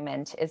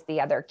enjoyment is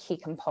the other key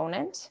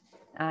component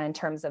in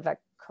terms of a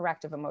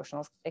corrective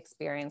emotional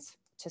experience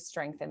to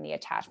strengthen the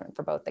attachment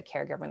for both the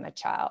caregiver and the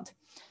child.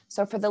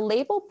 So for the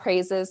label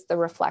praises, the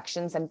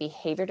reflections, and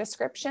behavior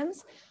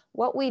descriptions,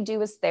 what we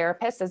do as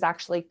therapists is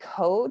actually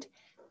code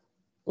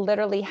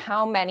literally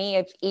how many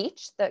of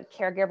each the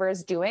caregiver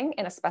is doing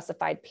in a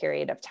specified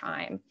period of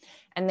time.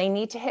 And they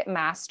need to hit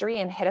mastery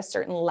and hit a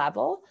certain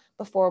level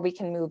before we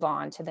can move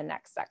on to the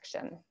next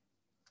section.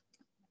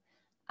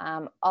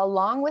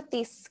 Along with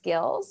these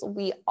skills,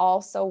 we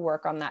also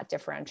work on that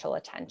differential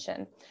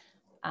attention.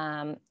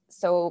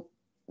 So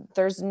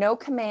there's no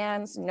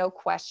commands, no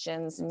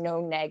questions, no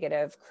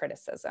negative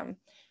criticism.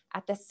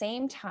 At the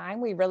same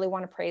time, we really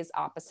want to praise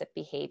opposite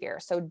behavior.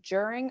 So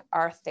during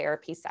our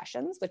therapy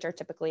sessions, which are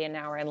typically an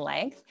hour in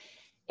length,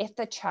 if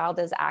the child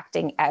is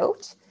acting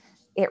out,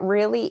 it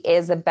really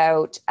is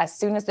about, as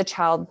soon as the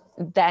child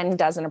then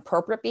does an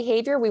appropriate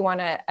behavior, we want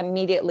to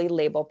immediately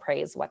label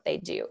praise what they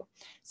do.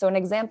 So an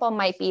example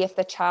might be if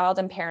the child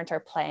and parent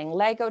are playing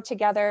Lego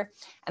together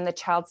and the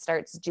child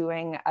starts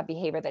doing a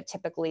behavior that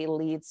typically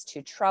leads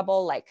to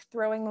trouble, like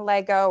throwing the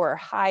Lego or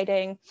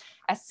hiding.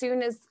 As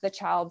soon as the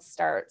child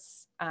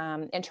starts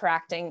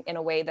interacting in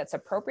a way that's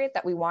appropriate,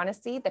 that we want to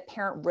see, the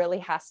parent really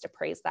has to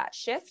praise that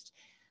shift.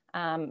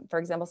 For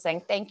example,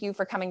 saying, "Thank you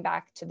for coming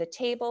back to the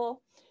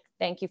table.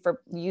 Thank you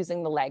for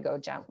using the Lego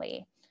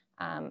gently."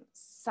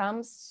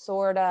 Some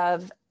sort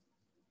of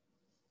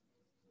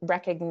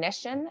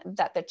recognition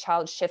that the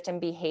child's shift in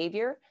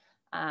behavior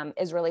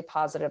is really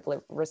positively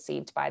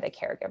received by the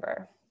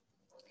caregiver.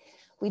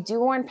 We do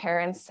warn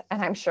parents,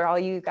 and I'm sure all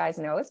you guys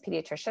know as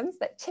pediatricians,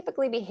 that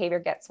typically behavior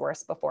gets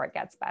worse before it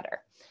gets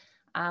better.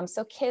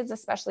 So kids,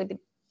 especially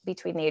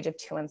between the age of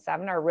 2 and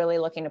 7, are really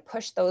looking to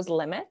push those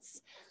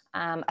limits,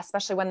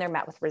 especially when they're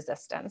met with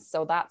resistance.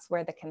 So that's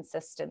where the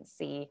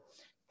consistency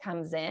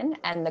comes in,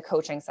 and the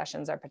coaching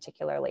sessions are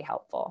particularly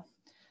helpful.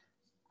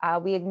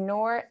 We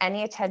ignore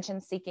any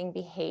attention-seeking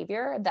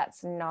behavior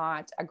that's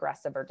not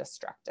aggressive or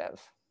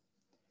destructive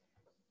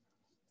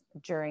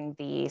during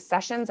the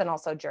sessions and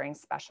also during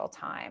special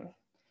time.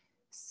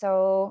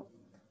 So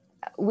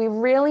we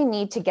really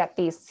need to get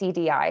these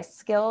CDI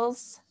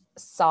skills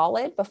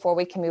solid before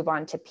we can move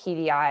on to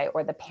PDI,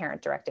 or the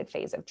parent-directed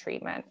phase of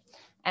treatment.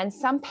 And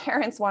some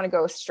parents want to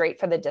go straight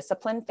for the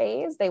discipline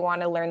phase. They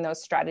want to learn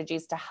those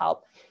strategies to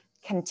help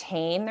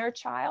contain their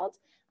child,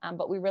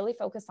 but we really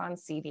focus on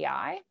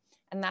CDI.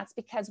 And that's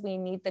because we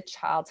need the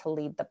child to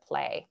lead the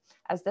play,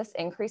 as this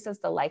increases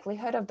the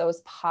likelihood of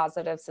those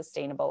positive,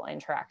 sustainable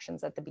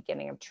interactions at the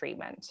beginning of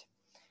treatment.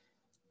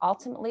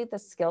 Ultimately, the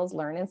skills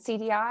learned in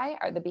CDI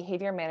are the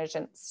behavior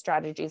management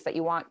strategies that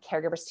you want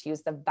caregivers to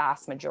use the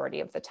vast majority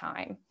of the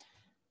time.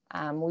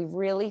 We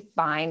really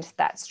find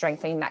that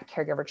strengthening that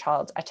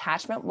caregiver-child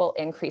attachment will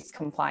increase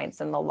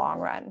compliance in the long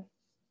run.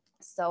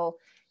 So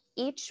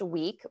each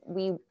week,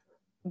 we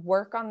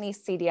work on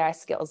these CDI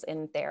skills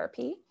in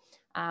therapy.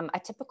 A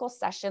typical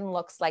session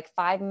looks like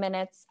 5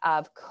 minutes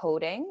of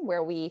coding,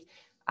 where we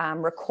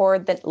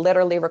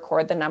literally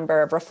record the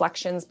number of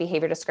reflections,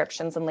 behavior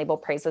descriptions, and label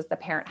praises the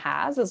parent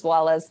has, as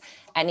well as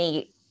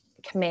any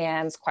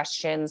commands,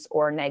 questions,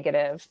 or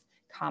negative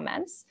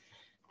comments.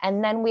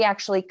 And then we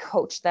actually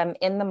coach them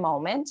in the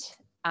moment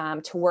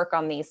to work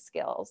on these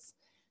skills.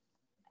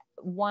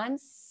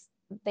 Once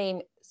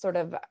they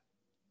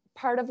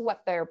part of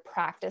what their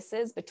practice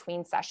is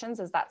between sessions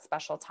is that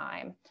special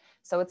time.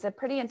 So it's a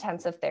pretty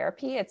intensive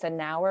therapy. It's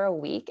an hour a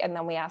week, and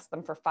then we ask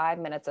them for 5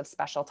 minutes of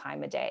special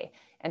time a day.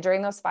 And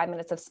during those 5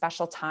 minutes of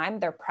special time,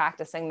 they're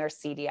practicing their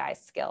CDI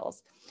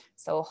skills.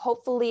 So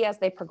hopefully as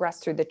they progress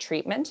through the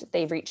treatment,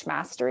 they've reached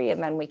mastery,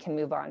 and then we can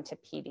move on to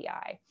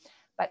PDI.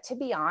 But to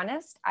be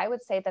honest, I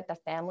would say that the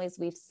families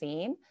we've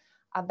seen,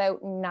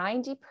 about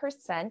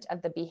 90%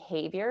 of the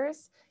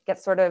behaviors get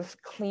sort of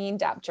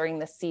cleaned up during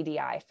the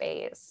CDI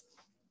phase.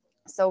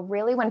 So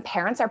really, when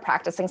parents are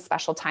practicing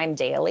special time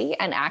daily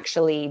and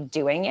actually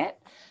doing it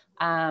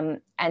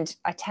and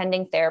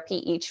attending therapy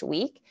each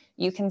week,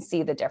 you can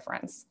see the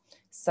difference.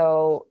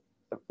 So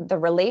the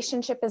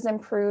relationship is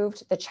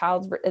improved. The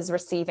child is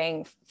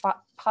receiving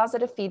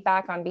positive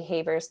feedback on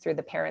behaviors through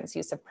the parent's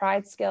use of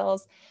pride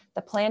skills.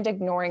 The planned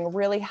ignoring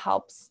really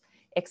helps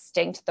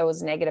extinct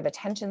those negative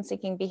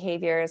attention-seeking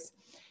behaviors.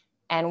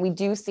 And we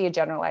do see a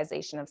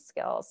generalization of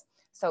skills.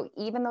 So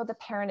even though the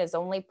parent is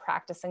only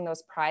practicing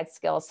those pride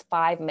skills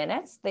 5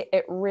 minutes,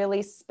 it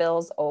really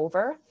spills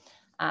over.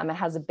 It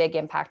has a big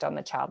impact on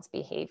the child's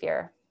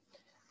behavior.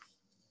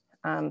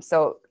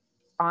 So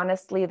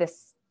honestly,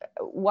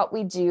 what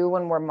we do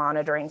when we're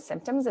monitoring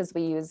symptoms is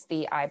we use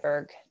the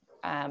IBERG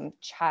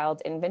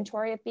Child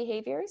Inventory of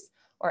Behaviors,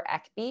 or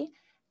ECBE,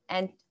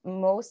 and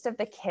most of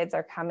the kids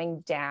are coming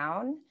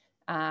down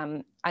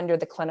under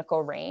the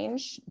clinical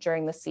range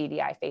during the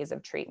CDI phase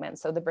of treatment.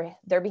 So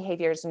their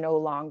behaviors no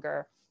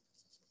longer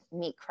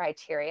meet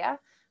criteria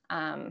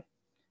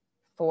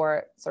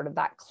for sort of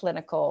that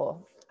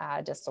clinical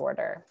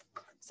disorder.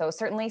 So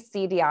certainly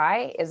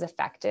CDI is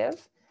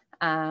effective,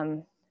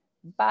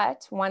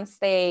 but once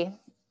they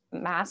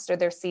master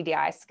their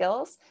CDI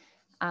skills,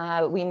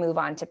 we move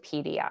on to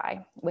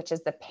PDI, which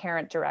is the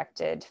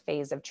parent-directed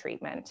phase of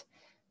treatment.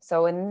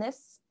 So in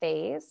this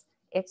phase,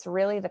 it's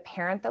really the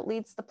parent that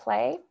leads the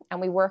play,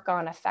 and we work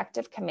on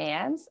effective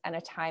commands and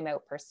a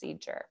timeout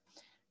procedure.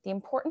 The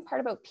important part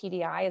about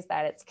PDI is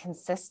that it's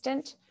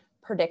consistent,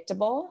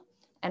 predictable,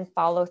 and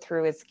follow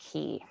through is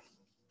key.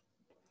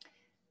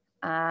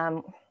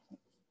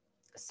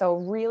 So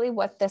really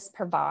what this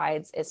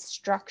provides is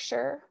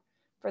structure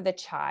for the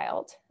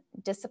child.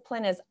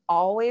 Discipline is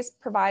always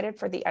provided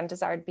for the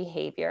undesired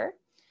behavior.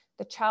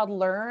 The child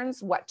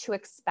learns what to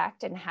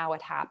expect and how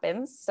it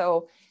happens.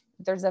 So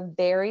there's a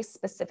very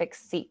specific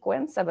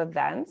sequence of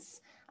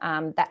events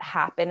that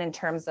happen in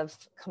terms of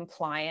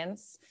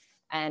compliance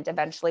and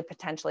eventually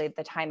potentially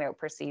the timeout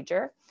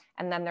procedure.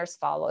 And then there's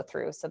follow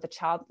through. So the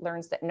child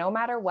learns that no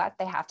matter what,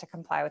 they have to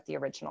comply with the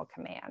original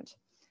command.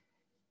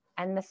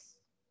 And the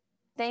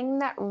thing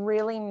that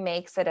really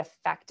makes it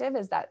effective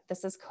is that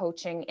this is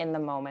coaching in the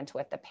moment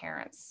with the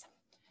parents.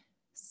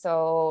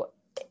 So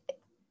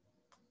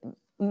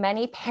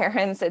many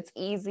parents, it's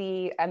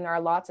easy, and there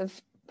are lots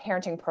of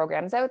parenting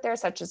programs out there,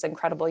 such as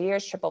Incredible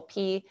Years, Triple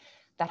P,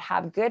 that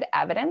have good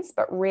evidence,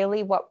 but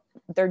really what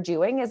they're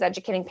doing is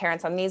educating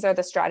parents on these are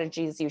the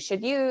strategies you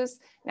should use.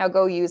 Now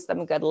go use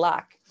them, good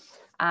luck.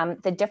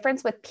 The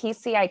difference with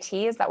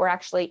PCIT is that we're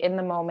actually in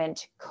the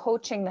moment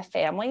coaching the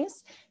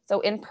families. So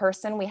in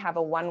person, we have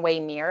a one-way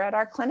mirror at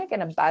our clinic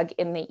and a bug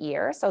in the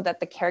ear so that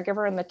the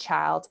caregiver and the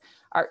child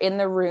are in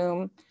the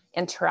room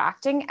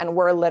interacting, and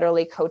we're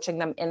literally coaching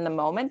them in the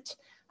moment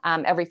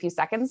every few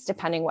seconds,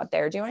 depending what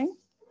they're doing.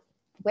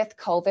 With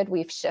COVID,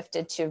 we've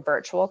shifted to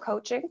virtual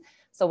coaching.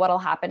 So what'll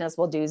happen is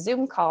we'll do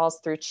Zoom calls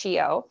through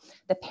CHIO.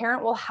 The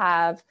parent will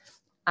have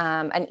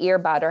an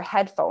earbud or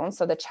headphones,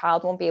 so the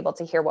child won't be able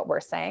to hear what we're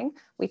saying.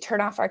 We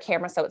turn off our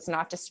camera so it's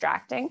not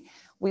distracting.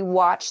 We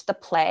watch the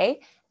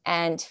play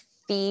and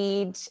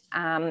feed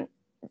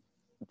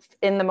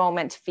in the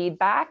moment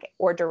feedback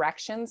or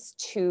directions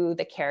to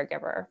the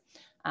caregiver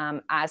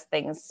as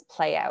things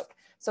play out.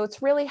 So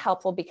it's really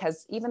helpful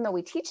because even though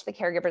we teach the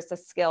caregivers the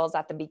skills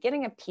at the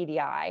beginning of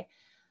PDI,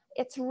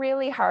 it's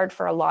really hard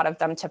for a lot of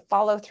them to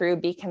follow through,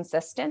 be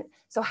consistent.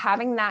 So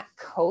having that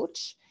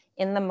coach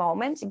in the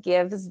moment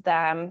gives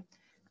them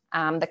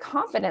the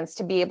confidence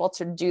to be able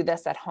to do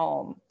this at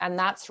home. And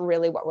that's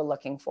really what we're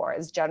looking for,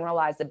 is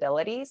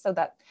generalizability, so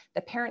that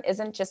the parent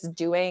isn't just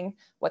doing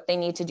what they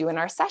need to do in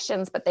our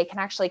sessions, but they can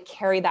actually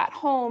carry that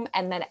home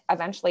and then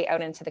eventually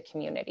out into the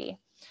community.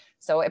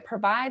 So it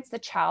provides the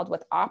child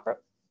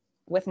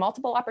with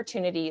multiple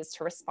opportunities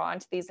to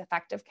respond to these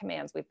effective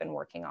commands we've been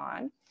working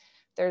on.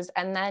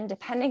 And then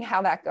depending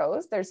how that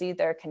goes, there's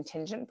either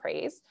contingent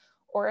praise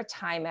or a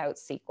timeout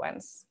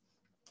sequence.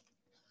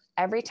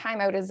 Every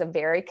timeout is a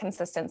very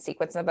consistent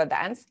sequence of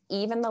events.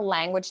 Even the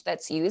language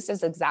that's used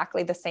is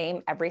exactly the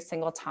same every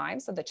single time,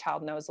 so the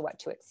child knows what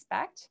to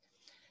expect.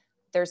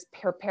 There's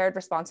prepared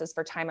responses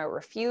for timeout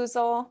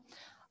refusal.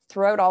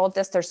 Throughout all of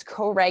this, there's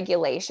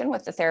co-regulation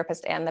with the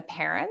therapist and the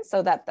parent,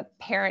 so that the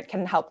parent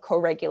can help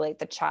co-regulate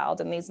the child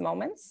in these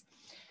moments.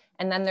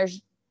 And then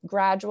there's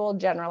gradual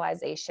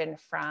generalization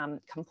from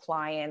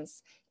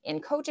compliance in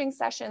coaching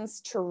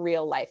sessions to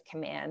real life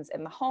commands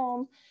in the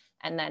home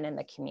and then in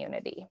the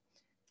community.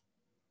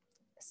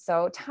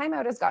 So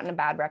timeout has gotten a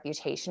bad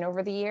reputation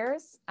over the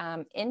years.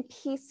 In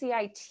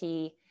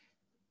PCIT,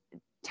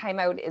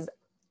 timeout is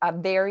a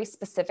very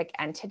specific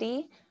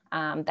entity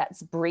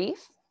that's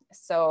brief.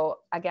 So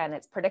again,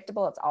 it's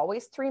predictable. It's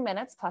always 3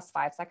 minutes plus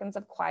 5 seconds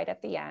of quiet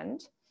at the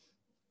end.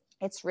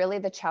 It's really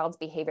the child's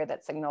behavior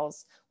that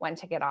signals when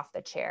to get off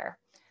the chair.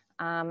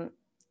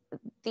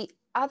 The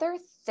other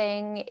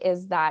thing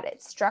is that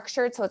it's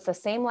structured, so it's the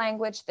same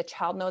language. The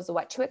child knows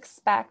what to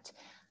expect.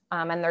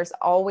 And there's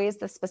always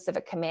the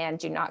specific command,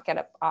 do not get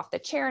up off the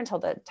chair until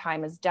the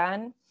time is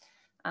done.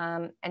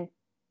 And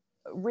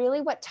really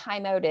what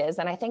timeout is,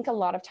 and I think a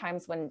lot of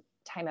times when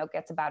timeout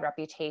gets a bad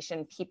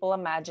reputation, people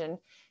imagine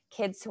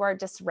kids who are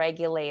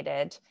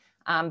dysregulated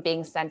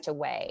being sent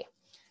away.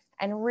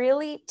 And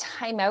really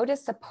timeout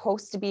is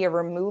supposed to be a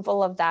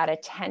removal of that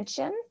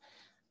attention,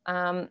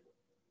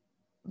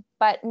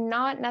 but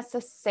not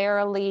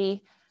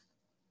necessarily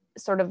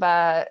sort of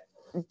a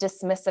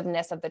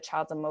dismissiveness of the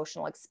child's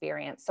emotional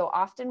experience. So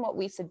often what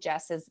we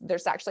suggest is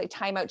there's actually a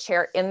timeout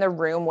chair in the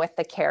room with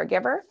the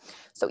caregiver.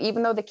 So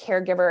even though the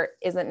caregiver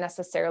isn't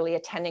necessarily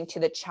attending to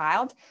the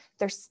child,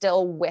 they're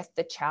still with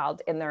the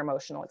child in their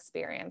emotional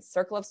experience.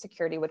 Circle of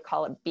security would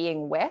call it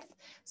being with.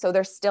 So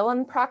they're still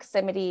in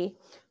proximity,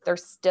 they're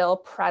still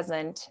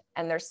present,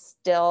 and they're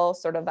still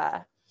sort of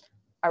a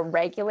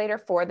regulator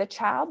for the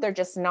child. They're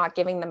just not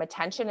giving them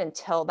attention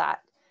until that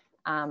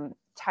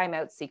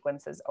timeout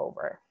sequence is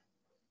over.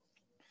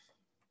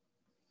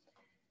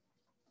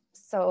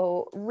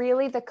 So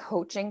really the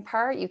coaching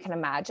part, you can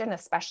imagine,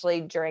 especially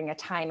during a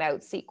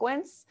timeout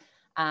sequence,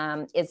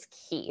 is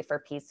key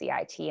for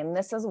PCIT. And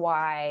this is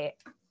why,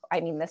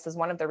 this is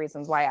one of the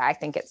reasons why I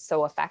think it's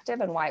so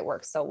effective and why it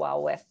works so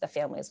well with the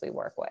families we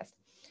work with,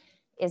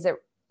 is it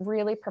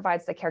really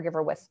provides the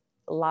caregiver with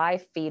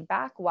live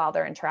feedback while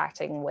they're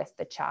interacting with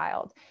the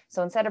child.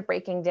 So instead of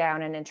breaking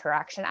down an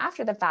interaction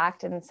after the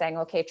fact and saying,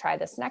 okay, try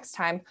this next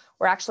time,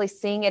 we're actually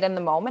seeing it in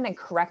the moment and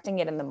correcting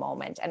it in the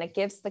moment. And it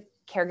gives the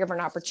caregiver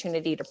an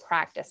opportunity to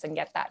practice and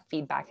get that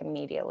feedback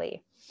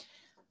immediately.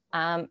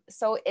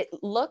 So it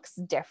looks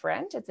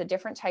different. It's a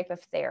different type of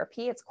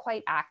therapy. It's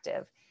quite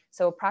active.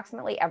 So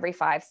approximately every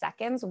 5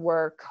 seconds,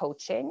 we're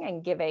coaching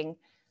and giving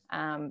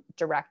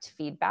direct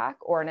feedback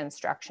or an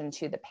instruction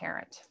to the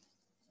parent.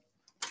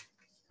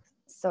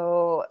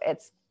 So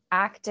it's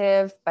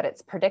active, but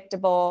it's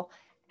predictable.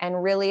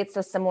 And really it's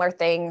a similar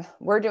thing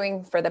we're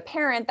doing for the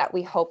parent that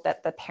we hope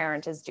that the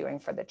parent is doing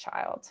for the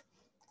child.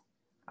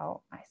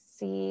 Oh, I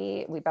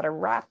see. We better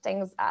wrap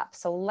things up.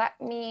 So let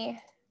me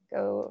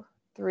go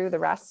through the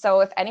rest.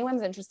 So if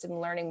anyone's interested in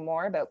learning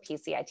more about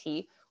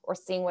PCIT or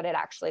seeing what it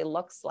actually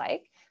looks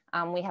like,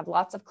 we have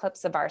lots of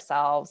clips of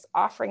ourselves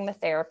offering the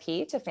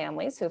therapy to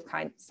families who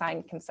have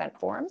signed consent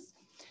forms.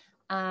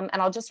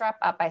 And I'll just wrap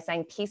up by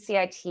saying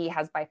PCIT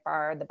has by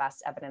far the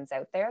best evidence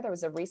out there. There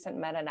was a recent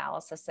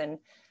meta-analysis in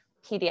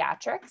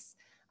Pediatrics.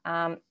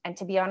 And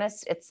to be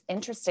honest, it's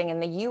interesting.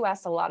 In the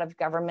US, a lot of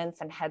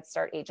governments and Head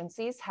Start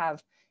agencies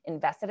have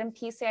invested in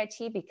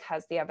PCIT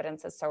because the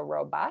evidence is so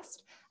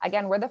robust.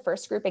 Again, we're the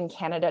first group in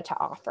Canada to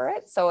offer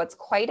it, so it's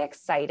quite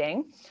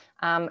exciting.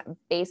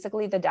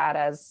 Basically, the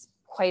data is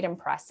quite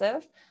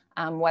impressive,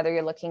 whether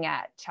you're looking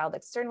at child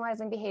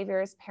externalizing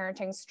behaviors,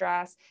 parenting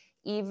stress,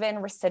 even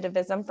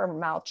recidivism for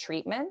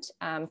maltreatment.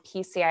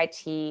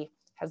 PCIT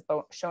has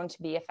shown to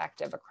be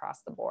effective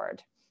across the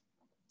board.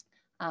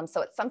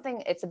 So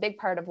it's a big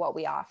part of what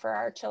we offer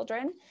our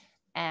children,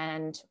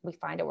 and we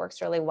find it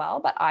works really well.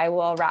 But I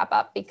will wrap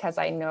up because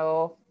I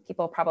know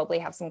people probably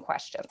have some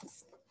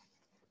questions.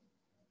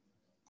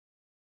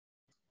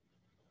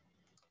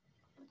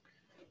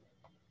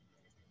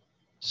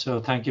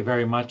 So thank you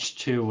very much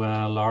to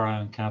Lara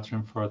and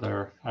Katherine for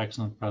their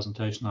excellent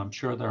presentation. I'm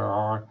sure there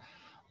are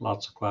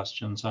lots of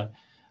questions.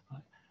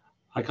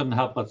 I couldn't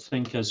help but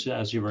think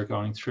as you were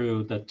going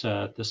through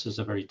that this is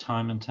a very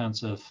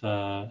time-intensive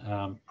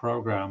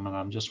program, and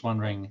I'm just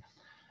wondering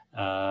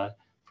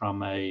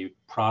from a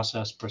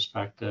process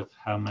perspective,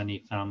 how many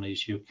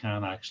families you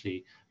can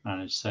actually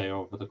manage, say,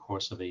 over the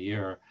course of a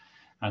year,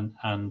 and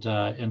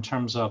in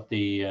terms of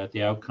the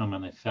outcome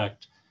and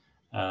effect,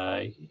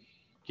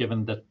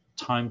 given the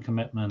time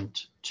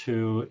commitment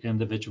to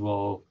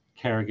individual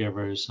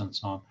caregivers and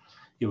so on.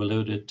 You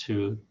alluded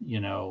to,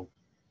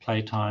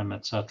 playtime,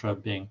 etc.,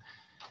 being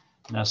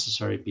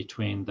necessary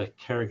between the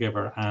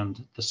caregiver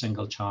and the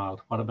single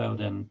child. What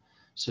about in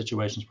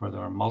situations where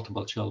there are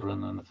multiple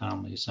children in the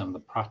families and the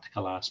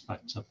practical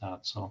aspects of that?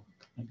 So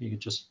maybe you could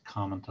just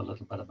comment a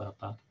little bit about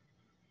that.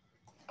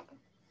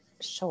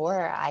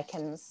 Sure, I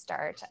can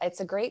start. It's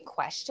a great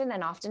question.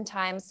 And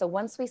oftentimes, so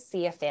once we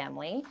see a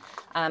family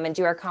and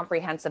do our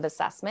comprehensive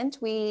assessment,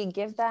 we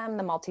give them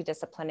the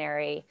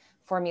multidisciplinary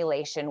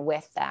formulation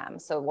with them.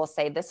 So we'll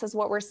say, this is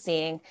what we're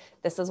seeing,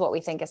 this is what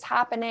we think is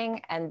happening,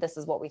 and this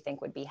is what we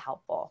think would be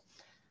helpful.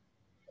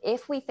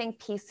 If we think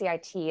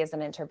PCIT is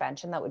an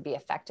intervention that would be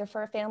effective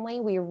for a family,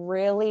 we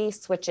really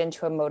switch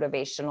into a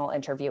motivational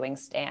interviewing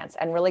stance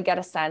and really get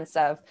a sense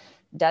of,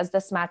 does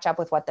this match up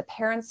with what the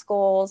parents'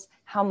 goals?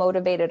 How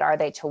motivated are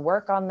they to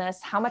work on this?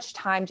 How much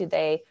time do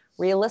they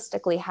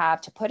realistically have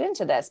to put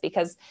into this?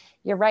 Because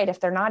you're right, if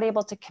they're not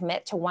able to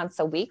commit to once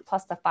a week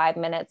plus the 5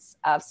 minutes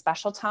of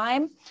special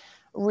time,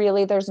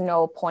 really there's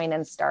no point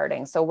in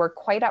starting. So we're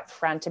quite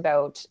upfront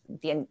about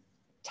the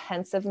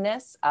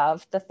intensiveness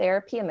of the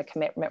therapy and the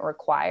commitment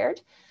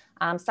required.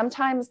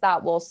 Sometimes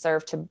that will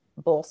serve to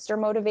bolster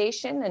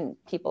motivation and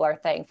people are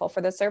thankful for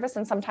the service.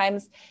 And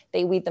sometimes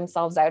they weed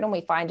themselves out and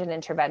we find an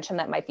intervention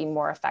that might be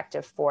more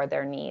effective for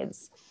their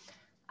needs.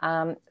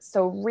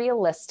 So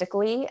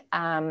realistically,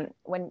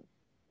 when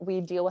we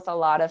deal with a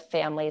lot of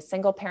families,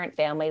 single parent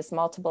families,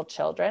 multiple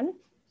children,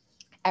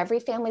 every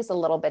family is a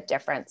little bit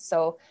different.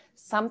 So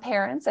some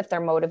parents, if they're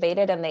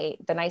motivated and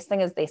the nice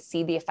thing is they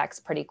see the effects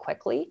pretty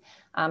quickly.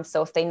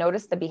 So if they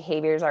notice the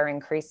behaviors are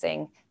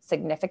increasing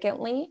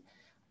significantly,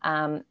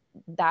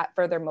 that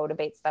further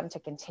motivates them to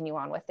continue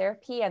on with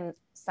therapy. And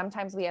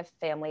sometimes we have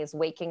families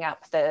waking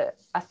up the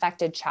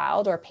affected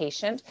child or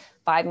patient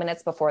 5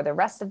 minutes before the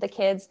rest of the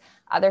kids.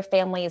 Other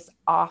families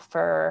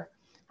offer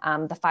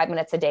the 5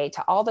 minutes a day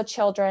to all the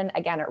children.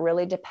 Again, it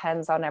really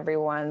depends on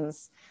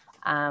everyone's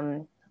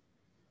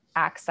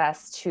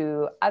access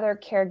to other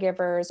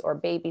caregivers or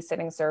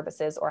babysitting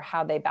services or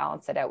how they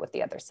balance it out with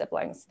the other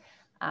siblings.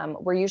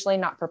 We're usually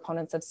not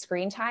proponents of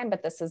screen time,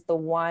 but this is the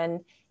one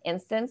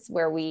instance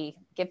where we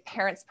give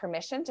parents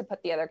permission to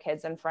put the other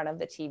kids in front of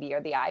the TV or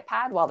the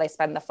iPad while they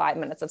spend the 5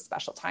 minutes of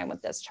special time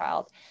with this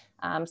child.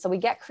 So we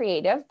get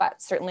creative,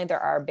 but certainly there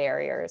are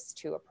barriers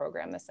to a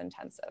program this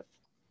intensive.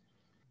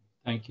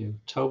 Thank you.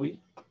 Toby?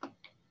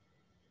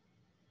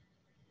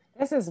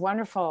 This is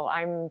wonderful.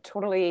 I'm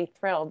totally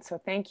thrilled. So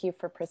thank you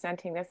for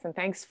presenting this and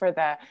thanks for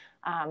the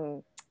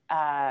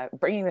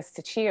bringing this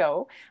to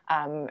CHEO.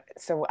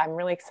 So I'm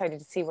really excited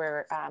to see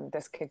where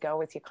this could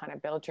go as you kind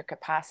of build your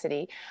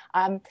capacity.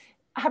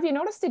 Have you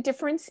noticed a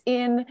difference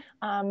in,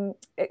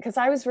 because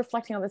I was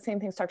reflecting on the same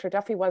things Dr.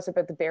 Duffy was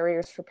about the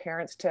barriers for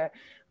parents to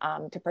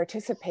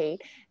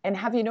participate. And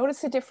have you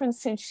noticed a difference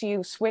since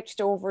you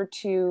switched over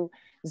to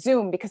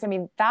Zoom? Because I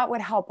mean, that would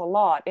help a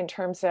lot in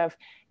terms of,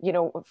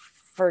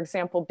 for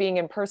example, being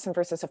in person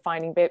versus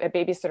finding a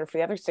babysitter for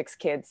the other 6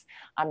 kids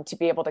to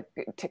be able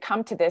to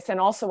come to this. And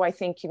also I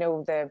think,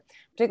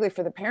 particularly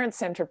for the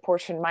parent-centered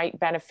portion might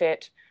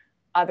benefit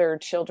other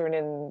children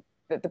in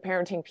the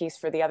parenting piece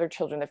for the other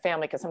children in the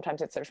family, because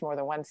sometimes there's more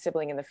than one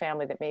sibling in the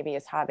family that maybe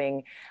is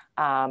having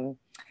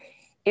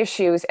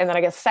issues. And then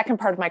I guess second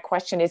part of my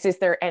question is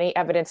there any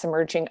evidence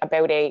emerging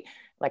about a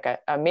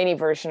mini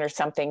version or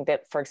something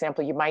that, for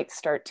example, you might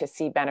start to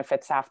see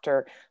benefits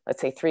after,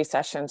 let's say 3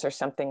 sessions or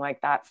something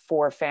like that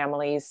for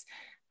families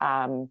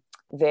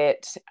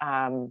that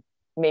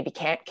maybe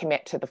can't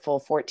commit to the full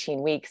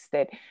 14 weeks,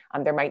 that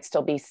there might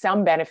still be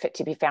some benefit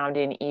to be found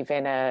in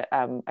even a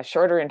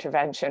shorter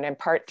intervention. And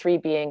part 3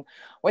 being,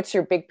 what's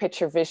your big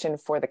picture vision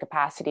for the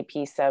capacity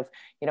piece of,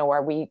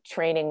 are we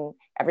training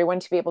everyone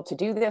to be able to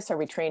do this? Are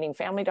we training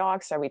family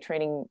docs? Are we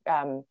training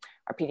our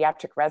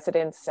pediatric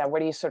residents?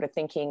 What are you sort of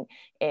thinking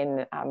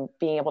in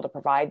being able to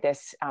provide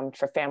this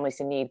for families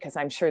in need? Because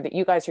I'm sure that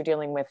you guys are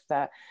dealing with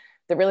the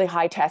really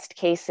high test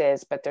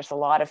cases, but there's a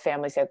lot of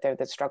families out there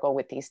that struggle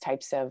with these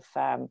types of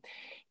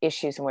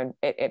issues and would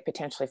it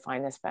potentially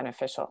find this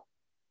beneficial.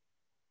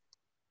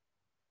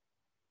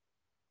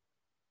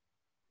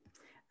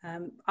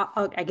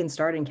 I can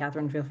start, and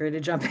Katherine, feel free to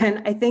jump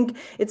in. I think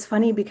it's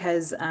funny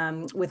because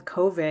with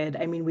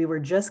COVID, I mean, we were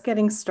just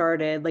getting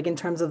started, like in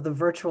terms of the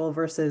virtual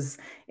versus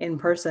in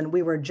person,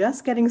 we were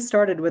just getting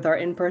started with our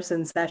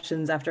in-person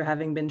sessions after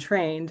having been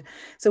trained.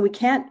 So we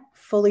can't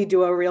fully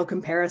do a real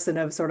comparison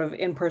of sort of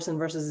in-person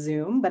versus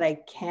Zoom, but I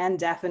can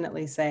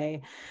definitely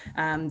say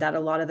that a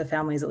lot of the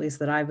families, at least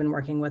that I've been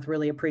working with,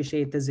 really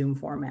appreciate the Zoom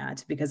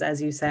format because,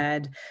 as you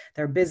said,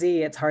 they're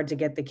busy. It's hard to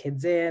get the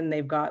kids in.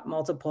 They've got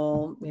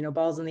multiple,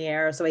 balls in the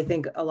air. So I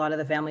think a lot of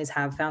the families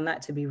have found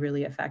that to be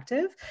really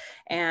effective.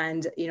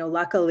 And,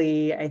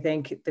 luckily, I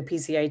think the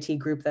PCIT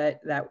group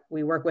that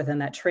we work with and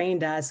that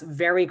trained us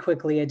very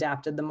quickly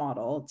adapted the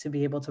model to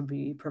be able to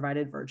be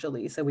provided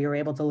virtually. So we were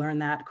able to learn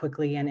that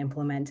quickly and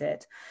implement it.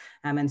 it.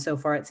 And so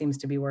far it seems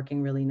to be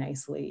working really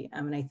nicely.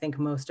 And I think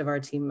most of our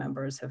team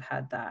members have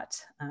had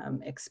that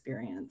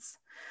experience.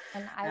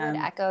 And I would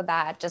echo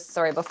that. Just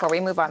sorry, before we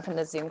move on from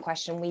the Zoom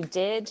question, we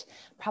did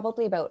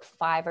probably about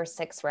 5 or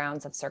 6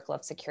 rounds of Circle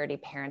of Security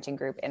parenting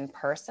group in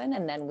person.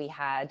 And then we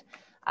had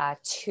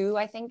 2,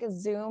 I think,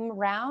 Zoom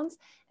rounds.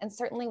 And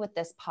certainly with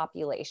this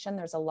population,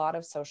 there's a lot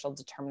of social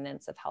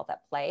determinants of health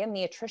at play. And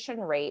the attrition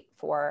rate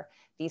for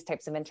these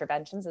types of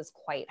interventions is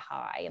quite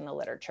high in the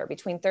literature,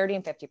 between 30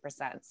 and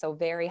 50%. So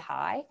very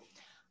high.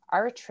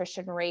 Our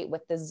attrition rate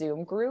with the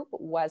Zoom group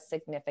was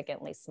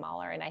significantly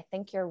smaller. And I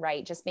think you're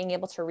right, just being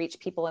able to reach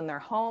people in their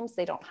homes,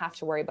 they don't have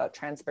to worry about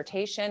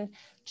transportation,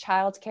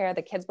 childcare,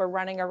 the kids were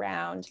running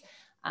around,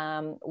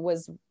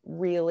 was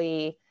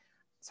really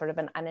sort of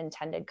an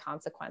unintended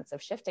consequence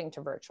of shifting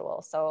to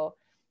virtual. So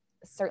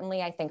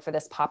certainly I think for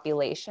this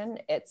population,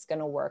 it's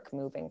gonna work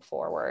moving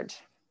forward.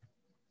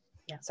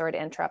 Yeah. Sorry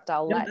to interrupt,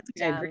 I'll let...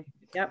 I agree.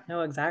 Yep,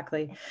 no,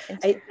 exactly.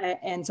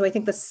 And so I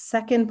think the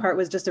second part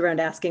was just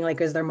around asking,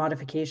 like, is there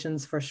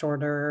modifications for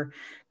shorter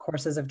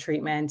courses of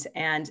treatment?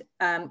 And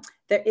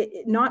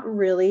not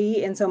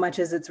really, in so much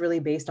as it's really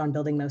based on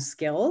building those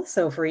skills.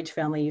 So for each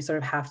family, you sort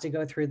of have to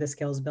go through the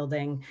skills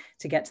building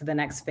to get to the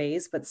next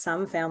phase. But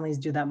some families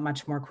do that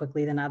much more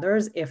quickly than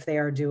others if they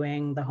are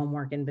doing the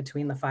homework in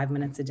between the 5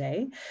 minutes a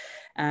day.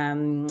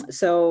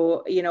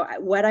 So, you know,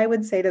 what I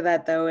would say to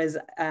that though is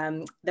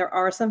there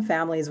are some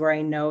families where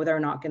I know they're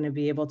not going to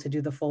be able to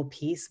do the full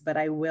piece, but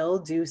I will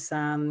do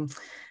some,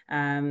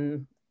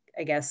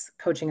 I guess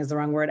coaching is the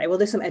wrong word. I will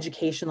do some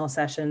educational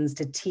sessions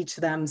to teach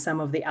them some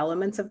of the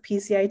elements of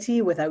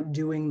PCIT without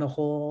doing the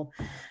whole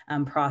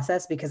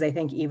process, because I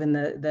think even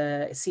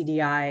the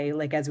CDI,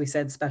 like as we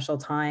said, special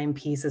time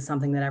piece is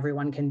something that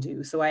everyone can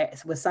do. So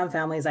with some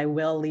families, I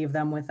will leave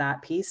them with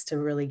that piece to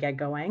really get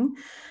going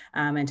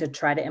and to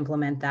try to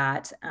implement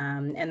that.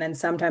 And then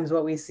sometimes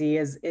what we see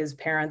is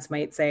parents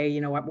might say,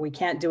 you know what, we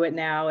can't do it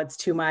now, it's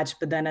too much.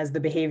 But then as the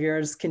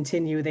behaviors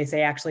continue, they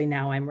say, actually,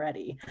 now I'm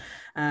ready.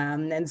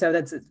 And so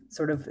that's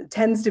sort of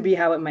tends to be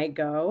how it might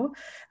go.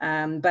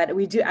 But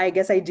we do, I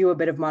guess I do a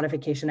bit of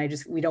modification.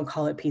 We don't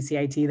call it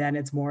PCIT then,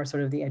 it's more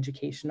sort of the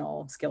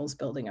educational skills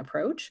building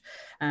approach.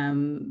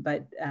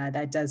 But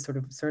that does sort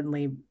of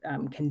certainly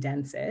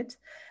condense it.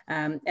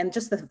 And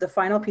just the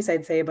final piece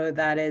I'd say about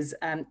that is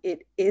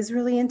it is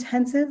really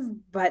intensive,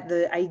 but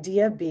the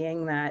idea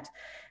being that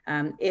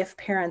if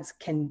parents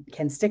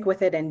can stick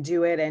with it and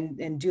do it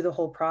and do the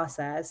whole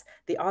process,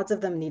 the odds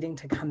of them needing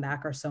to come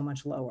back are so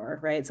much lower,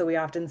 right? So we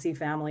often see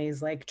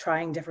families like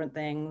trying different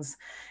things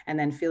and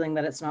then feeling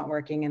that it's not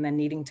working and then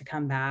needing to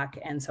come back.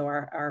 And so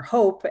our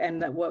hope,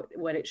 and that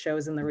what it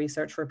shows in the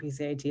research for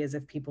PCIT is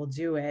if people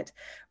do it,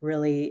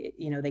 really,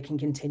 you know, they can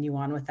continue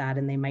on with that,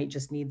 and they might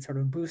just need sort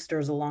of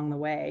boosters along the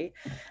way,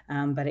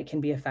 but it can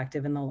be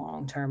effective in the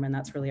long term, and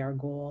that's really our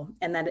goal.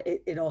 And that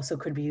it also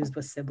could be used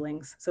with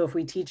siblings. So if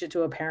we teach it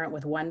to a parent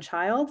with one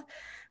child,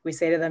 we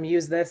say to them,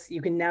 use this,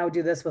 you can now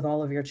do this with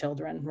all of your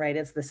children, right?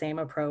 It's the same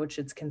approach,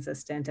 it's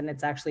consistent, and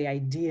it's actually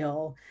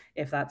ideal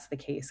if that's the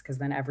case, because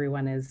then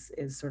everyone is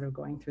sort of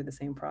going through the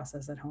same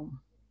process at home.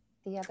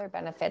 The other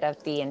benefit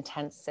of the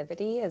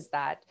intensivity is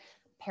that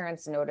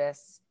parents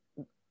notice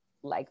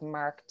like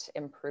marked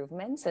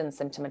improvements in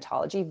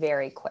symptomatology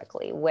very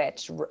quickly,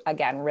 which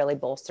again, really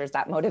bolsters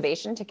that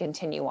motivation to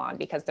continue on,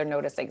 because they're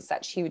noticing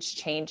such huge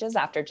changes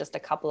after just a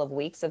couple of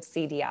weeks of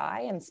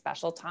CDI and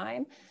special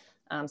time.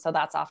 So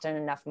that's often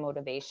enough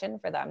motivation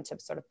for them to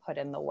sort of put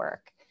in the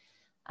work.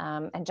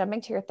 And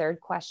jumping to your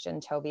third question,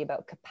 Toby,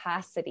 about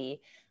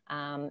capacity,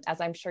 as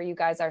I'm sure you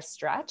guys are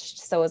stretched,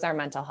 so is our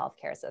mental health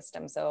care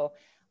system. So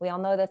we all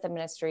know that the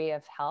Ministry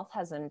of Health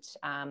hasn't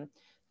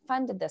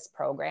funded this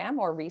program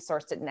or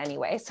resourced it in any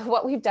way. So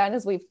what we've done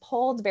is we've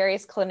pulled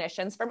various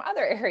clinicians from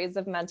other areas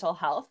of mental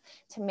health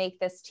to make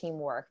this team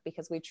work,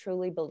 because we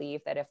truly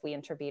believe that if we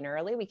intervene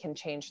early, we can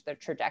change the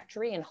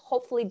trajectory and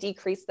hopefully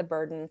decrease the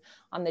burden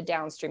on the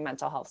downstream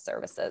mental health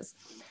services.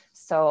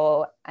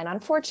 So, and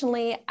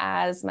unfortunately,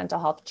 as mental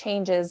health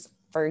changes,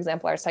 for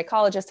example, our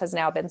psychologist has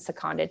now been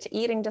seconded to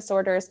eating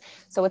disorders.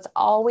 So it's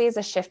always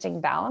a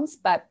shifting balance,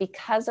 but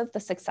because of the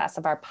success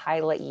of our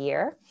pilot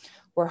year,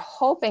 we're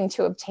hoping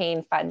to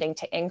obtain funding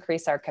to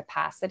increase our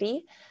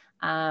capacity.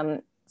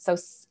 So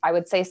I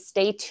would say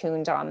stay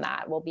tuned on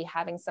that. We'll be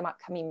having some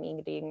upcoming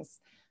meetings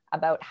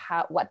about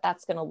what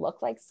that's going to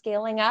look like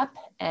scaling up,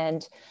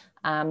 and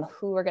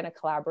who we're going to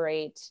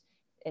collaborate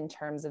in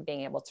terms of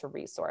being able to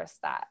resource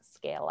that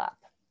scale up.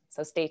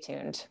 So stay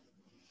tuned,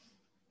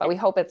 but we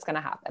hope it's going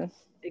to happen.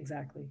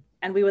 Exactly.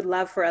 And we would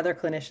love for other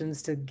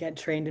clinicians to get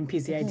trained in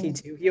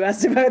PCIT too. You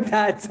asked about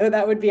that. So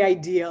that would be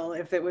ideal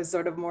if it was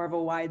sort of more of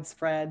a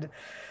widespread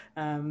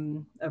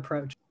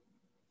approach.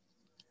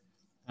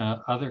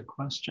 Other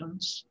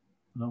questions?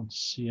 I don't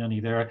see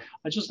any there.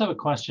 I just have a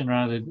question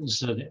around it.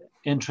 It's an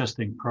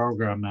interesting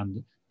program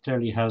and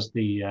clearly has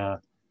the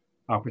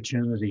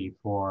opportunity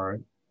for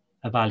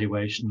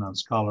evaluation and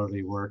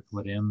scholarly work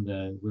within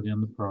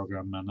the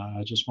program. And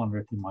I just wonder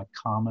if you might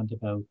comment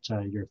about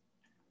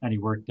any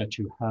work that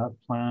you have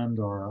planned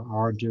or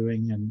are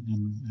doing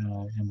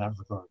in that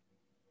regard.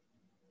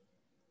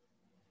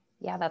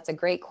 Yeah, that's a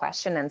great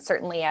question. And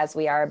certainly as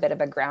we are a bit of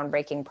a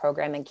groundbreaking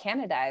program in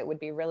Canada, it would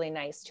be really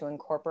nice to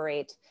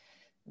incorporate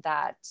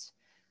that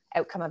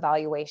outcome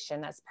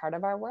evaluation as part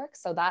of our work.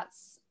 So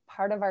that's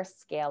part of our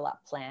scale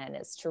up plan,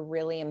 is to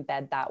really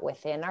embed that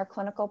within our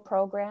clinical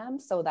program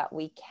so that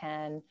we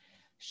can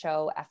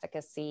show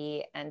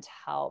efficacy and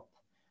help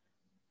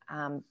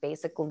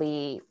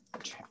basically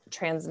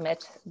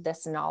transmit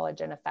this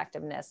knowledge and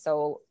effectiveness.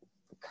 So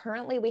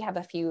currently we have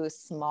a few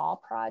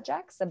small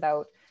projects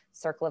about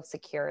circle of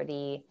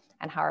security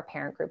and how our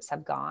parent groups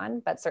have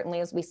gone. But certainly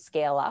as we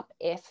scale up,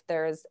 if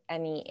there's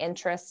any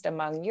interest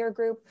among your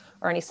group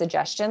or any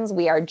suggestions,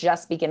 we are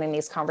just beginning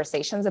these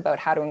conversations about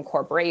how to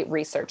incorporate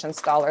research and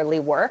scholarly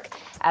work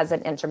as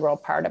an integral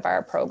part of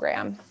our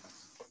program.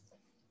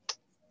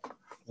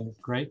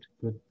 Great,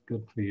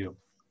 good for you.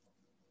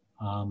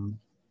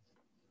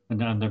 And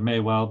then there may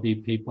well be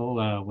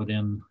people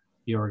within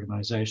the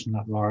organization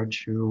at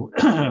large who,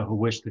 who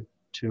wish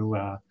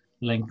to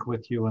link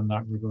with you in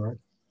that regard.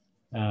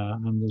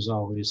 And there's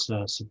always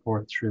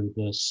support through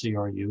the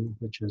CRU,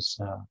 which is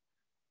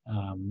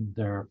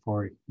there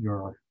for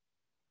your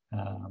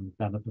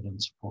benefit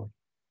and support.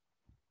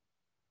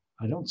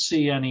 I don't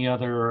see any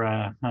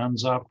other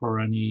hands up or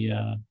any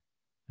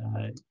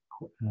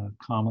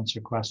comments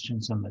or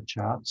questions in the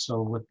chat.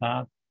 So with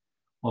that,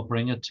 we'll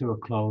bring it to a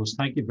close.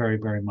 Thank you very,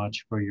 very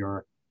much for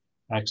your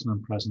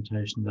excellent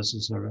presentation. This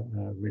is a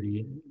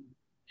really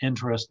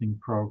interesting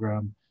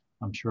program.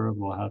 I'm sure it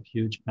will have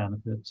huge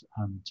benefits,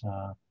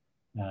 and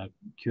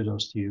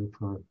kudos to you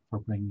for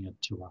bringing it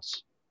to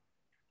us.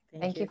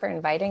 Thank you for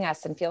inviting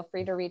us, and feel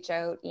free to reach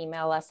out,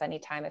 email us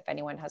anytime if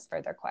anyone has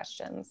further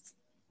questions.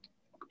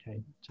 Okay,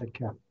 take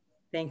care.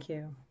 Thank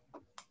you.